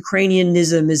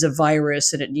 Ukrainianism is a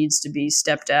virus and it needs to be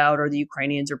stepped out, or the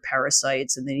Ukrainians are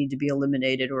parasites and they need to be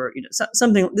eliminated, or,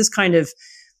 something, this kind of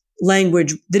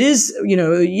language that is,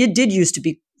 it did used to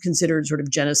be considered sort of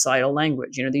genocidal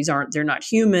language. They're not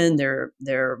human,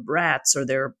 they're rats, or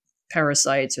they're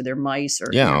parasites, or they're mice,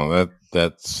 or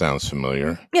that sounds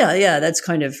familiar. Yeah, that's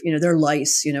kind of, they're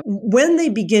lice. When they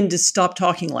begin to stop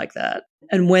talking like that,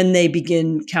 and when they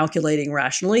begin calculating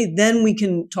rationally, then we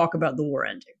can talk about the war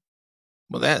ending.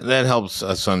 Well, that helps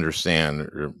us understand,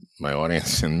 or my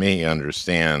audience and me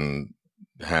understand,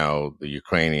 how the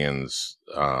Ukrainians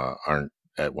aren't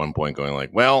at one point going like,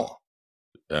 well,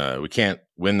 we can't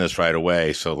win this right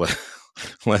away, so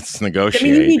let's negotiate.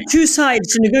 I mean, you need two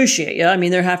sides to negotiate. Yeah, I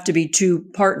mean, there have to be two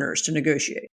partners to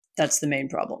negotiate. That's the main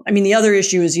problem. I mean, the other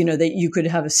issue is, that you could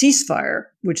have a ceasefire,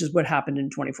 which is what happened in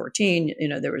 2014.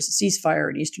 There was a ceasefire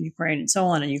in eastern Ukraine and so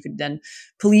on, and you could then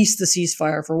police the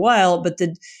ceasefire for a while. But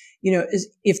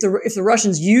if the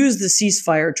Russians use the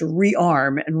ceasefire to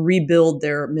rearm and rebuild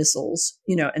their missiles,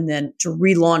 and then to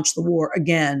relaunch the war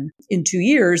again in 2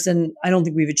 years, then I don't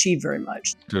think we've achieved very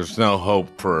much. There's no hope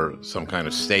for some kind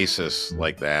of stasis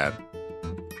like that,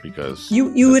 because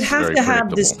you would have to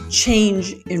have this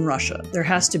change in Russia. There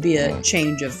has to be a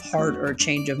change of heart or a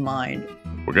change of mind.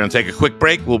 We're going to take a quick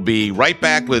break. We'll be right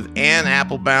back with Anne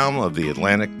Applebaum of the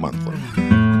Atlantic Monthly.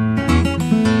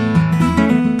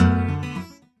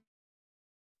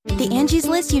 The Angie's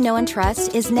List you know and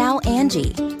trust is now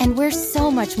Angie, and we're so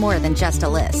much more than just a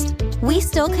list. We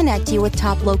still connect you with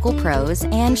top local pros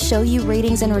and show you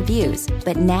ratings and reviews,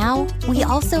 but now we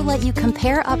also let you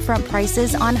compare upfront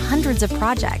prices on hundreds of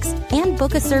projects and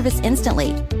book a service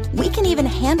instantly. We can even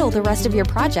handle the rest of your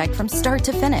project from start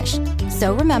to finish.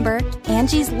 So remember,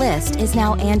 Angie's List is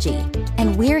now Angie,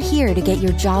 and we're here to get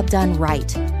your job done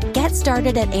right. Get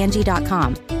started at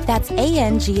Angie.com. That's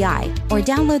ANGI, or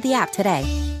download the app today.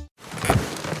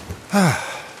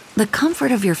 The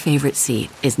comfort of your favorite seat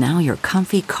is now your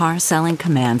comfy car-selling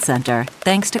command center,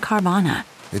 thanks to Carvana.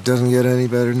 It doesn't get any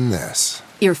better than this.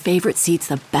 Your favorite seat's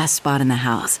the best spot in the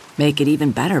house. Make it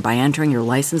even better by entering your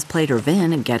license plate or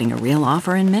VIN and getting a real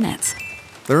offer in minutes.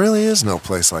 There really is no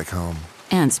place like home.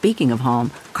 And speaking of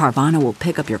home, Carvana will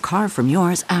pick up your car from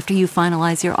yours after you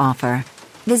finalize your offer.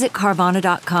 Visit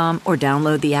Carvana.com or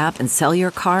download the app and sell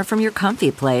your car from your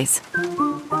comfy place.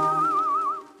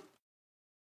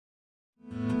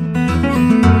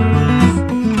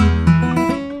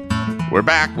 We're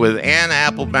back with Anne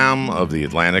Applebaum of the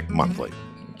Atlantic Monthly.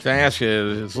 Can I ask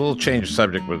you, it's a little change of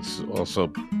subject, but it's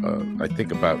also, I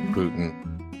think, about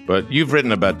Putin. But you've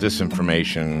written about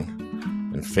disinformation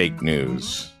and fake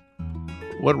news.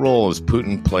 What role has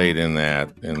Putin played in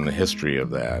that, in the history of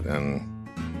that?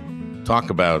 And talk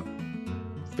about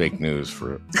fake news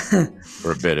for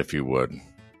a bit, if you would.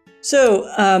 So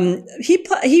he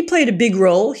played a big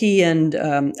role. He and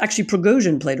actually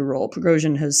Prigozhin played a role.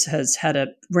 Prigozhin has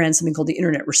ran something called the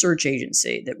Internet Research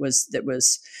Agency that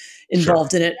was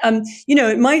involved in it.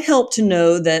 It might help to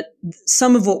know that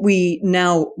some of what we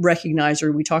now recognize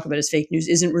or we talk about as fake news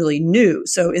isn't really new.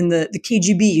 So in the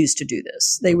KGB used to do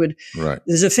this. They would. Right.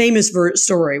 There's a famous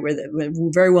story where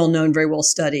very well known, very well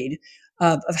studied,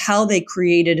 of how they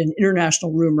created an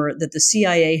international rumor that the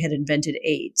CIA had invented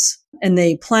AIDS. And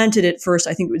they planted it first,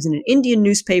 I think it was in an Indian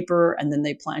newspaper, and then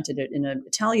they planted it in an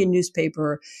Italian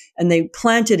newspaper, and they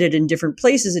planted it in different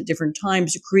places at different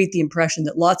times to create the impression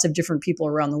that lots of different people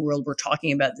around the world were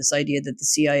talking about this idea that the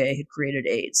CIA had created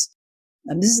AIDS.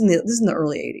 And this is in the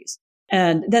early 80s.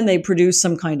 And then they produced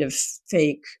some kind of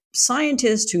fake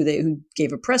scientist who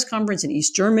gave a press conference in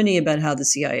East Germany about how the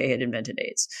CIA had invented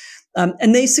AIDS.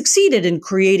 And they succeeded in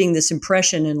creating this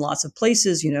impression in lots of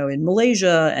places, in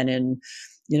Malaysia and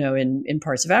in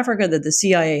parts of Africa, that the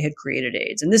CIA had created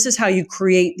AIDS. And this is how you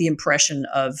create the impression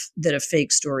of that a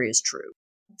fake story is true.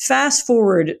 Fast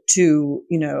forward to,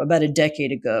 about a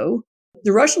decade ago,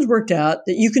 the Russians worked out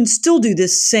that you can still do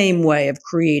this same way of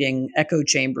creating echo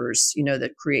chambers,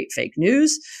 that create fake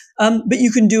news, but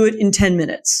you can do it in 10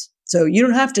 minutes. So you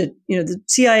don't have to, the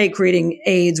CIA creating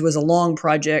AIDS was a long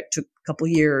project, took a couple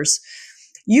years.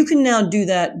 You can now do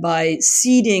that by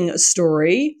seeding a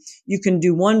story. You can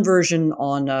do one version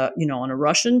on a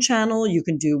Russian channel. You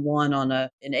can do one on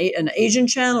an Asian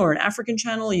channel or an African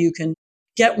channel. You can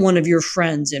get one of your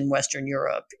friends in Western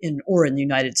Europe or in the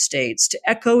United States to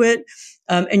echo it.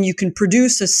 And you can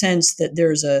produce a sense that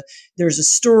there's a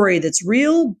story that's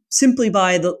real simply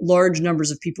by the large numbers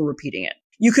of people repeating it.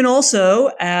 You can also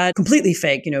add completely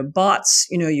fake, bots.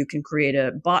 You can create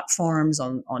bot farms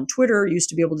on Twitter. You used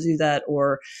to be able to do that,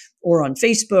 or on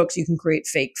Facebook. So you can create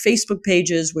fake Facebook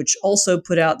pages, which also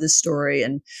put out this story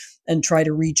and try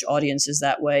to reach audiences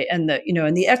that way. And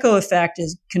the echo effect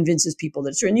convinces people that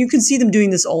it's true. And you can see them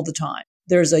doing this all the time.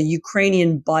 There's a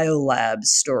Ukrainian biolab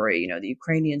story. The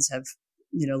Ukrainians have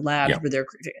labs where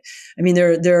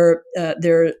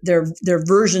there are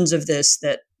versions of this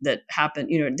that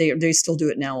happen. They still do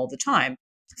it now all the time.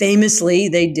 Famously,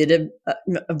 they did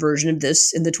a version of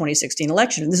this in the 2016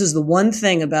 election. And this is the one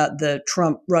thing about the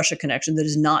Trump-Russia connection that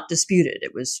is not disputed.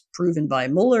 It was proven by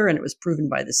Mueller and it was proven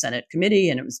by the Senate committee,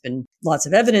 and it has been lots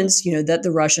of evidence, that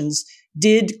the Russians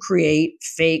did create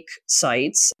fake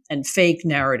sites and fake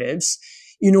narratives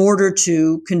in order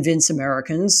to convince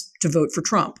Americans to vote for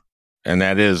Trump. And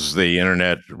that is the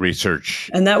Internet Research.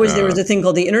 And there was a thing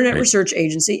called the Internet Research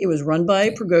Agency. It was run by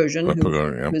Prigozhin,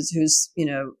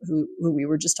 who we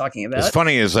were just talking about. As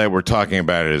funny as that we're talking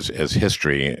about it as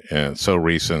history, and so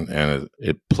recent, and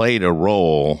it played a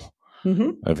role.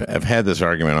 Mm-hmm. I've had this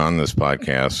argument on this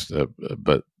podcast,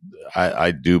 but I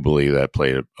do believe that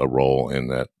played a role in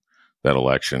that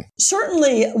election.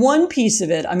 Certainly, one piece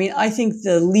of it. I mean, I think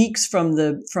the leaks from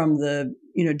the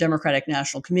Democratic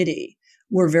National Committee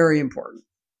were very important,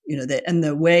 and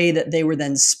the way that they were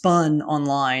then spun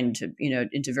online to,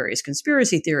 into various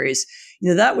conspiracy theories,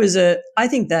 I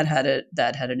think that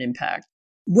had an impact.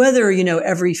 Whether,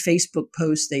 every Facebook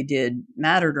post they did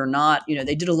mattered or not,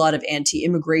 they did a lot of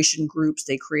anti-immigration groups.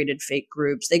 They created fake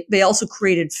groups. They also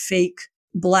created fake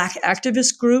Black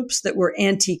activist groups that were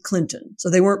anti-Clinton. So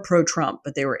they weren't pro-Trump,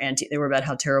 but they were about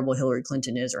how terrible Hillary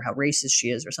Clinton is or how racist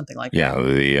she is or something like that.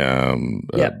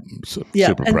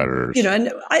 Super predators.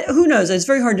 Who knows? It's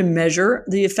very hard to measure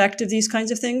the effect of these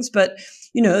kinds of things, but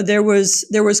there was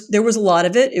a lot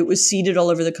of it. It was seeded all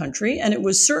over the country, and it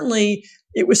was certainly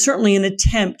an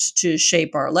attempt to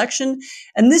shape our election.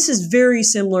 And this is very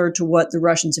similar to what the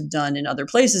Russians have done in other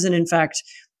places. And in fact,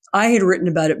 I had written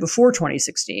about it before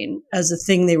 2016 as a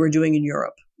thing they were doing in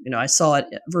Europe. I saw a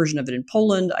version of it in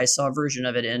Poland. I saw a version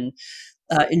of it in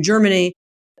Germany.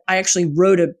 I actually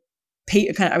wrote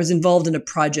I was involved in a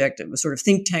project, it was sort of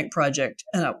think tank project,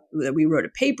 that we wrote a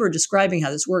paper describing how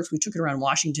this works. We took it around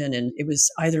Washington, and it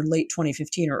was either late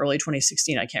 2015 or early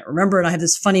 2016. I can't remember. And I have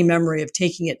this funny memory of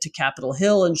taking it to Capitol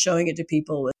Hill and showing it to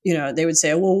people. They would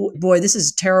say, well, boy, this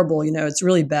is terrible. It's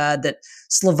really bad that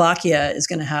Slovakia is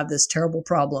going to have this terrible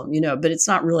problem, but it's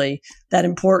not really that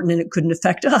important and it couldn't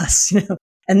affect us.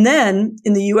 And then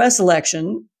in the US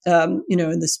election,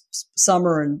 in this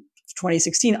summer and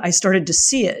 2016, I started to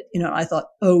see it. I thought,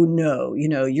 oh no,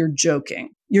 you're joking.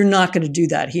 You're not going to do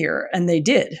that here. And they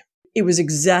did. It was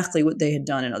exactly what they had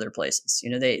done in other places.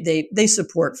 They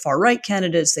support far right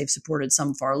candidates. They've supported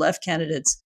some far left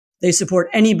candidates. They support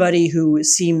anybody who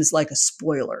seems like a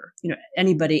spoiler.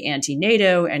 Anybody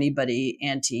anti-NATO, anybody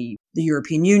anti the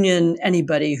European Union,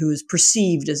 anybody who is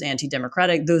perceived as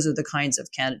anti-democratic. Those are the kinds of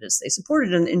candidates they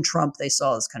supported. And in Trump, they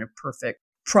saw this kind of perfect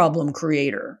problem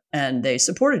creator, and they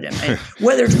supported him. And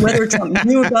whether Trump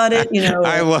knew about it,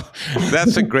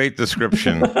 that's a great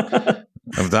description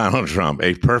of Donald Trump,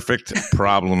 a perfect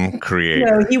problem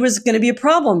creator. He was going to be a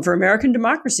problem for American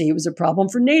democracy. He was a problem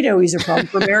for NATO. He's a problem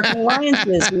for American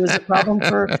alliances. He was a problem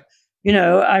for,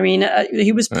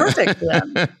 he was perfect for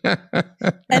them.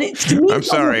 And to me, I'm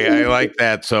sorry, I like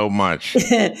that so much.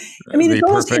 It's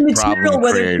almost immaterial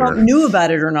whether Trump knew about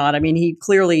it or not. He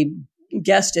clearly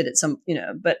guessed it at some,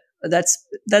 but that's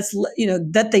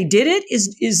that they did it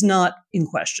is not in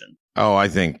question. Oh, I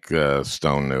think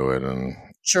Stone knew it, and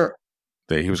sure,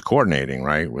 he was coordinating,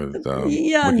 right, with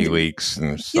WikiLeaks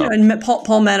and stuff. And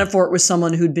Paul Manafort was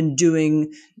someone who'd been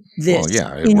doing this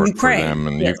it in worked Ukraine. for them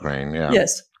in Yes. Ukraine. Yeah.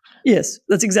 Yes,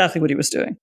 that's exactly what he was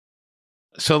doing.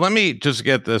 So let me just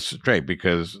get this straight,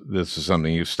 because this is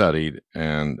something you studied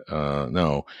and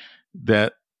know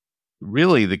that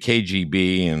really the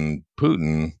KGB and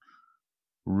Putin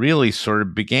really sort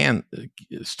of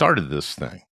started this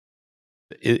thing.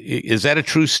 Is that a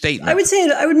true statement? I would say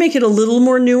I would make it a little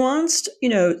more nuanced.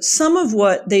 Some of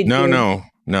what they did.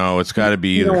 No, it's got to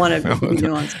be either. You don't want it to be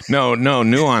nuanced. No,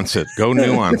 nuance it. Go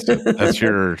nuance it.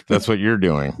 That's what you're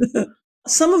doing.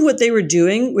 Some of what they were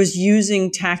doing was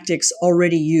using tactics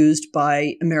already used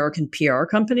by American PR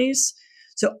companies.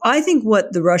 So I think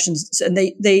what the Russians, and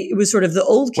it was sort of the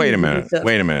old. Wait a minute.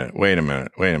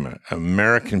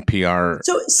 American PR.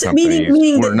 So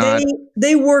meaning that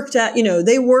they worked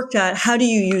at how do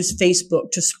you use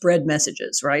Facebook to spread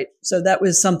messages, right? So that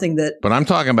was something that. But I'm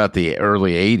talking about the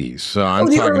early '80s. So I'm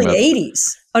the talking early about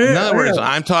 '80s. In other words,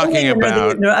 I'm talking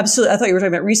about. No, absolutely. I thought you were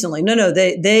talking about recently. No,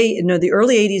 the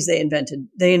early '80s they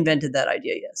invented that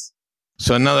idea. Yes.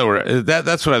 So in other words,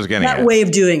 that's what I was getting at. That way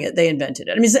of doing it, they invented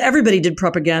it. I mean, everybody did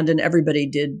propaganda and everybody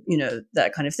did,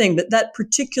 that kind of thing. But that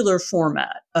particular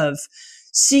format of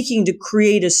seeking to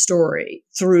create a story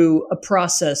through a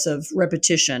process of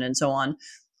repetition and so on,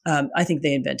 I think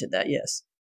they invented that. Yes.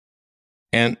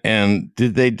 And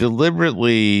did they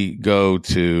deliberately go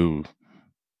to,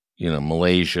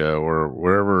 Malaysia or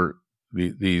wherever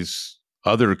these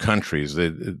other countries they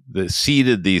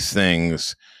seeded these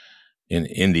things in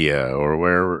India or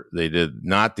wherever they did,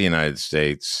 not the United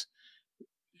States?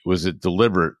 Was it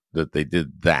deliberate that they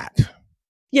did that?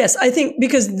 Yes, I think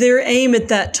because their aim at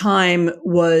that time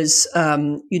was,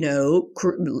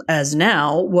 as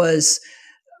now was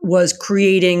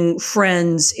creating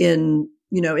friends in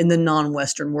the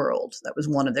non-Western world. That was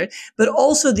one of their. But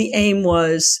also the aim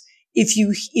was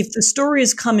if the story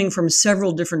is coming from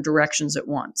several different directions at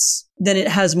once, then it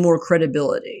has more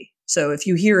credibility. So if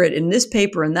you hear it in this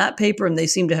paper and that paper, and they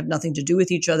seem to have nothing to do with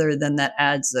each other, then that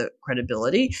adds the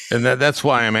credibility. And that's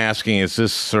why I'm asking, is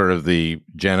this sort of the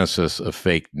genesis of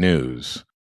fake news?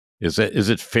 Is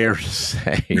it fair to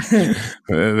say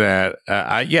that,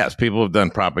 yes, people have done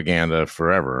propaganda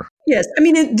forever? Yes. I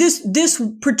mean, this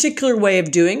particular way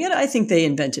of doing it, I think they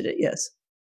invented it, yes.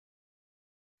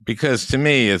 Because to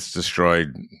me, it's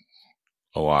destroyed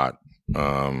a lot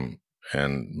and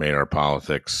made our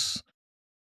politics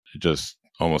just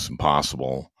almost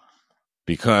impossible,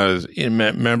 because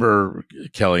remember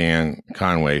Kellyanne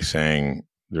Conway saying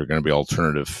there are going to be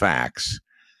alternative facts.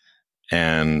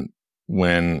 And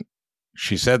when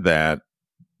she said that,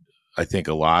 I think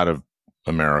a lot of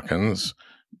Americans,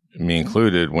 me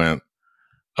included, went,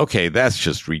 okay, that's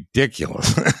just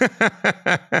ridiculous.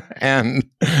 And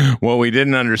what we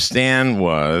didn't understand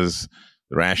was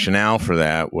the rationale for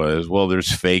that was, well,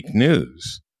 there's fake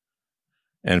news.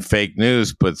 And fake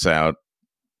news puts out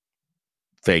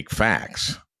fake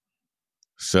facts.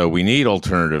 So we need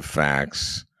alternative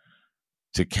facts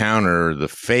to counter the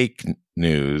fake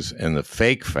news and the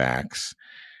fake facts.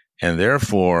 And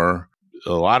therefore,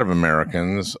 a lot of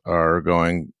Americans are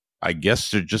going, I guess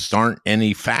there just aren't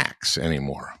any facts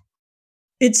anymore.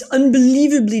 It's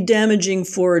unbelievably damaging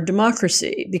for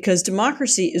democracy, because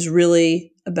democracy is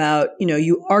really about,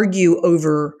 you argue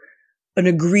over an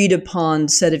agreed upon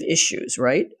set of issues,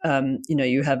 right?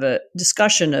 You have a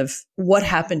discussion of what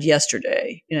happened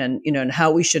yesterday and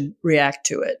how we should react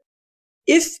to it.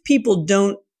 If people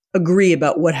don't agree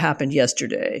about what happened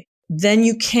yesterday, then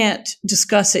you can't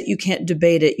discuss it. You can't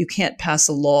debate it. You can't pass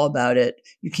a law about it.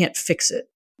 You can't fix it.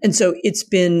 And so it's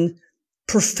been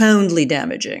profoundly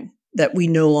damaging that we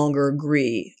no longer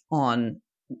agree on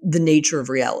the nature of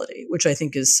reality, which I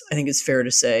think is fair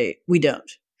to say we don't.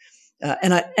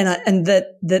 And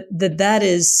that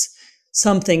is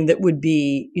something that would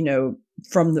be,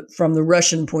 from the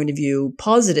Russian point of view,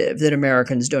 positive that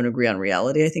Americans don't agree on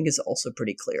reality. I think is also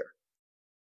pretty clear.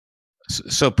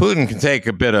 So Putin can take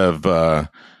a bit of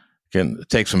can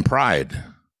take some pride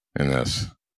in this.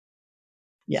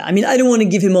 Yeah, I mean, I don't want to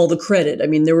give him all the credit. I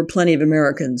mean, there were plenty of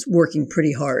Americans working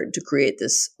pretty hard to create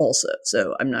this also.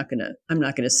 So I'm not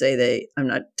gonna say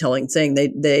saying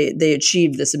they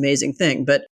achieved this amazing thing,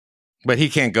 but he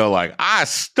can't go like, I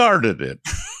started it.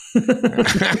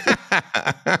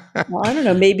 Well, I don't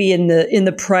know. Maybe in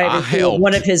the private of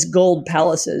one of his gold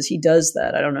palaces, he does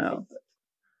that. I don't know.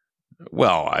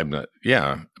 Well, I'm not.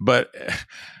 Yeah, but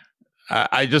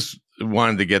I just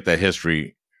wanted to get that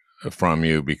history from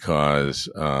you, because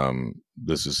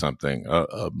this is something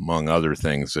among other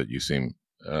things that you seem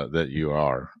that you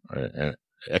are an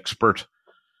expert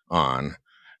on,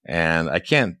 and I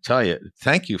can't tell you.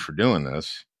 Thank you for doing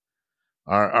this.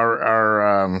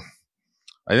 Our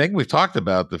I think we've talked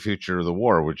about the future of the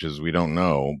war, which is we don't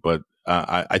know, but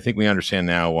I think we understand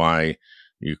now why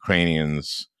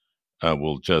Ukrainians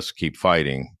will just keep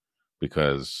fighting,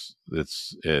 because it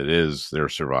is their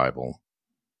survival.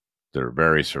 They're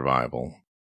very survival.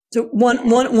 So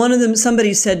one of them,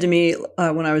 somebody said to me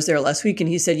when I was there last week, and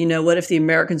he said, what if the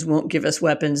Americans won't give us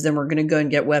weapons, then we're going to go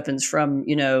and get weapons from,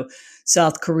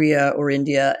 South Korea or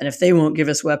India. And if they won't give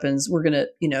us weapons, we're going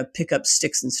to, pick up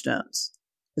sticks and stones,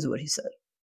 is what he said.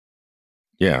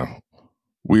 Yeah.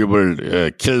 We will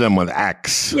kill them with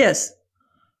axe. Yes.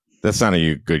 That's not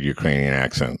a good Ukrainian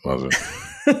accent, was it?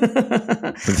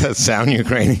 Does that sound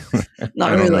Ukrainian?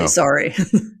 Not really, sorry.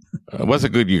 What's a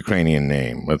good Ukrainian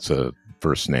name? What's a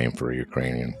first name for a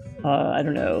Ukrainian? I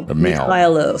don't know. A male.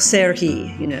 Mikhailo,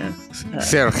 Serhiy,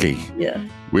 Serhiy. Yeah.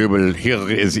 We will hear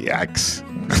his axe.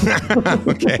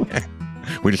 Okay.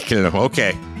 We just kill him.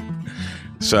 Okay.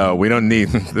 So we don't need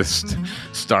this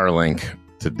Starlink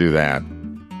to do that.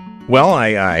 Well,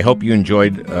 I hope you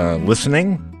enjoyed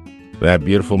listening. That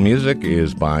beautiful music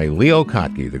is by Leo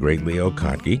Kottke, the great Leo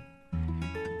Kottke.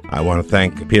 I want to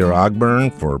thank Peter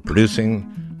Ogburn for producing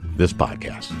this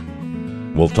podcast.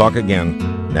 We'll talk again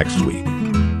next week.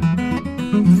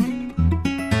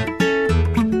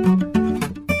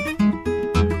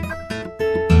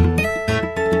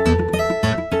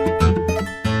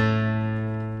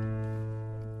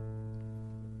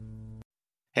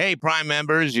 Hey, Prime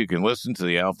members, you can listen to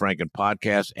the Al Franken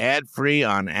podcast ad-free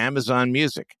on Amazon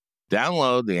Music.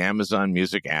 Download the Amazon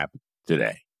Music app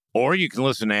today. Or you can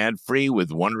listen ad-free with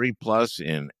Wondery Plus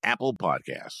in Apple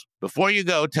Podcasts. Before you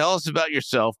go, tell us about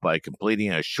yourself by completing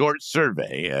a short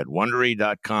survey at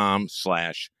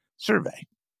Wondery.com/survey.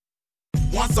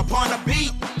 Once upon a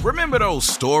beat. Remember those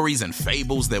stories and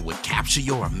fables that would capture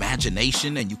your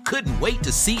imagination and you couldn't wait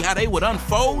to see how they would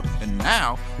unfold? And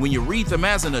now, when you read them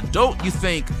as an adult, you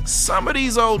think, some of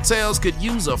these old tales could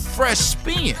use a fresh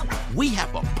spin. We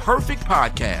have a perfect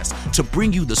podcast to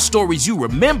bring you the stories you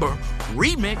remember,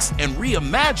 remix, and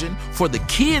reimagine for the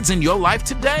kids in your life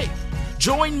today.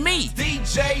 Join me,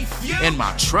 DJ Few, and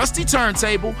my trusty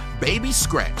turntable, Baby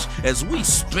Scratch, as we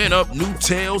spin up new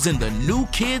tales in the New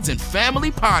Kids and Family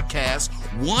podcast,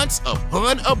 Once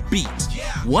Upon a Beat.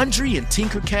 Wondery and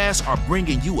Tinkercast are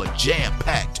bringing you a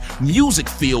jam-packed,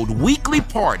 music-filled weekly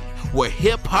party where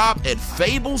hip-hop and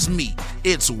fables meet.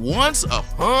 It's Once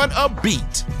Upon a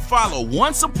Beat. Follow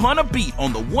Once Upon a Beat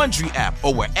on the Wondery app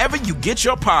or wherever you get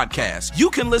your podcasts. You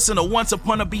can listen to Once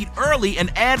Upon a Beat early and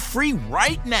ad-free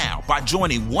right now by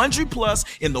joining Wondery Plus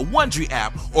in the Wondery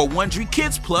app or Wondery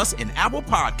Kids Plus in Apple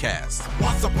Podcasts.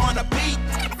 Once Upon a Beat.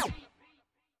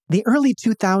 The early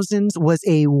 2000s was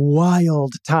a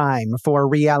wild time for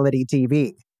reality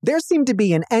TV. There seemed to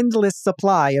be an endless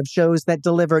supply of shows that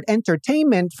delivered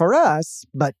entertainment for us,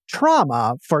 but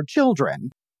trauma for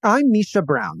children. I'm Misha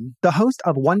Brown, the host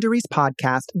of Wondery's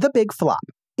podcast, The Big Flop.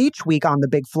 Each week on The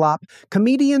Big Flop,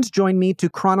 comedians join me to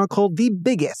chronicle the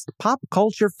biggest pop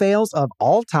culture fails of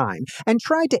all time and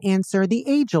try to answer the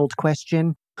age-old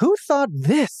question, who thought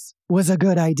this was a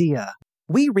good idea?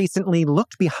 We recently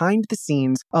looked behind the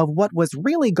scenes of what was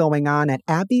really going on at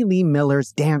Abby Lee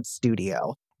Miller's dance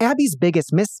studio. Abby's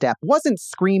biggest misstep wasn't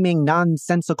screaming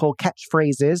nonsensical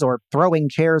catchphrases or throwing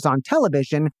chairs on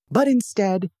television, but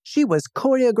instead, she was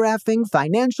choreographing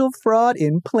financial fraud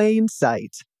in plain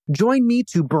sight. Join me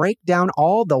to break down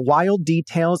all the wild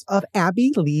details of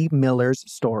Abby Lee Miller's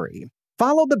story.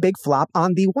 Follow The Big Flop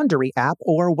on the Wondery app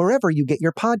or wherever you get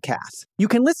your podcasts. You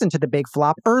can listen to The Big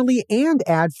Flop early and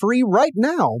ad-free right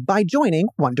now by joining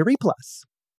Wondery Plus.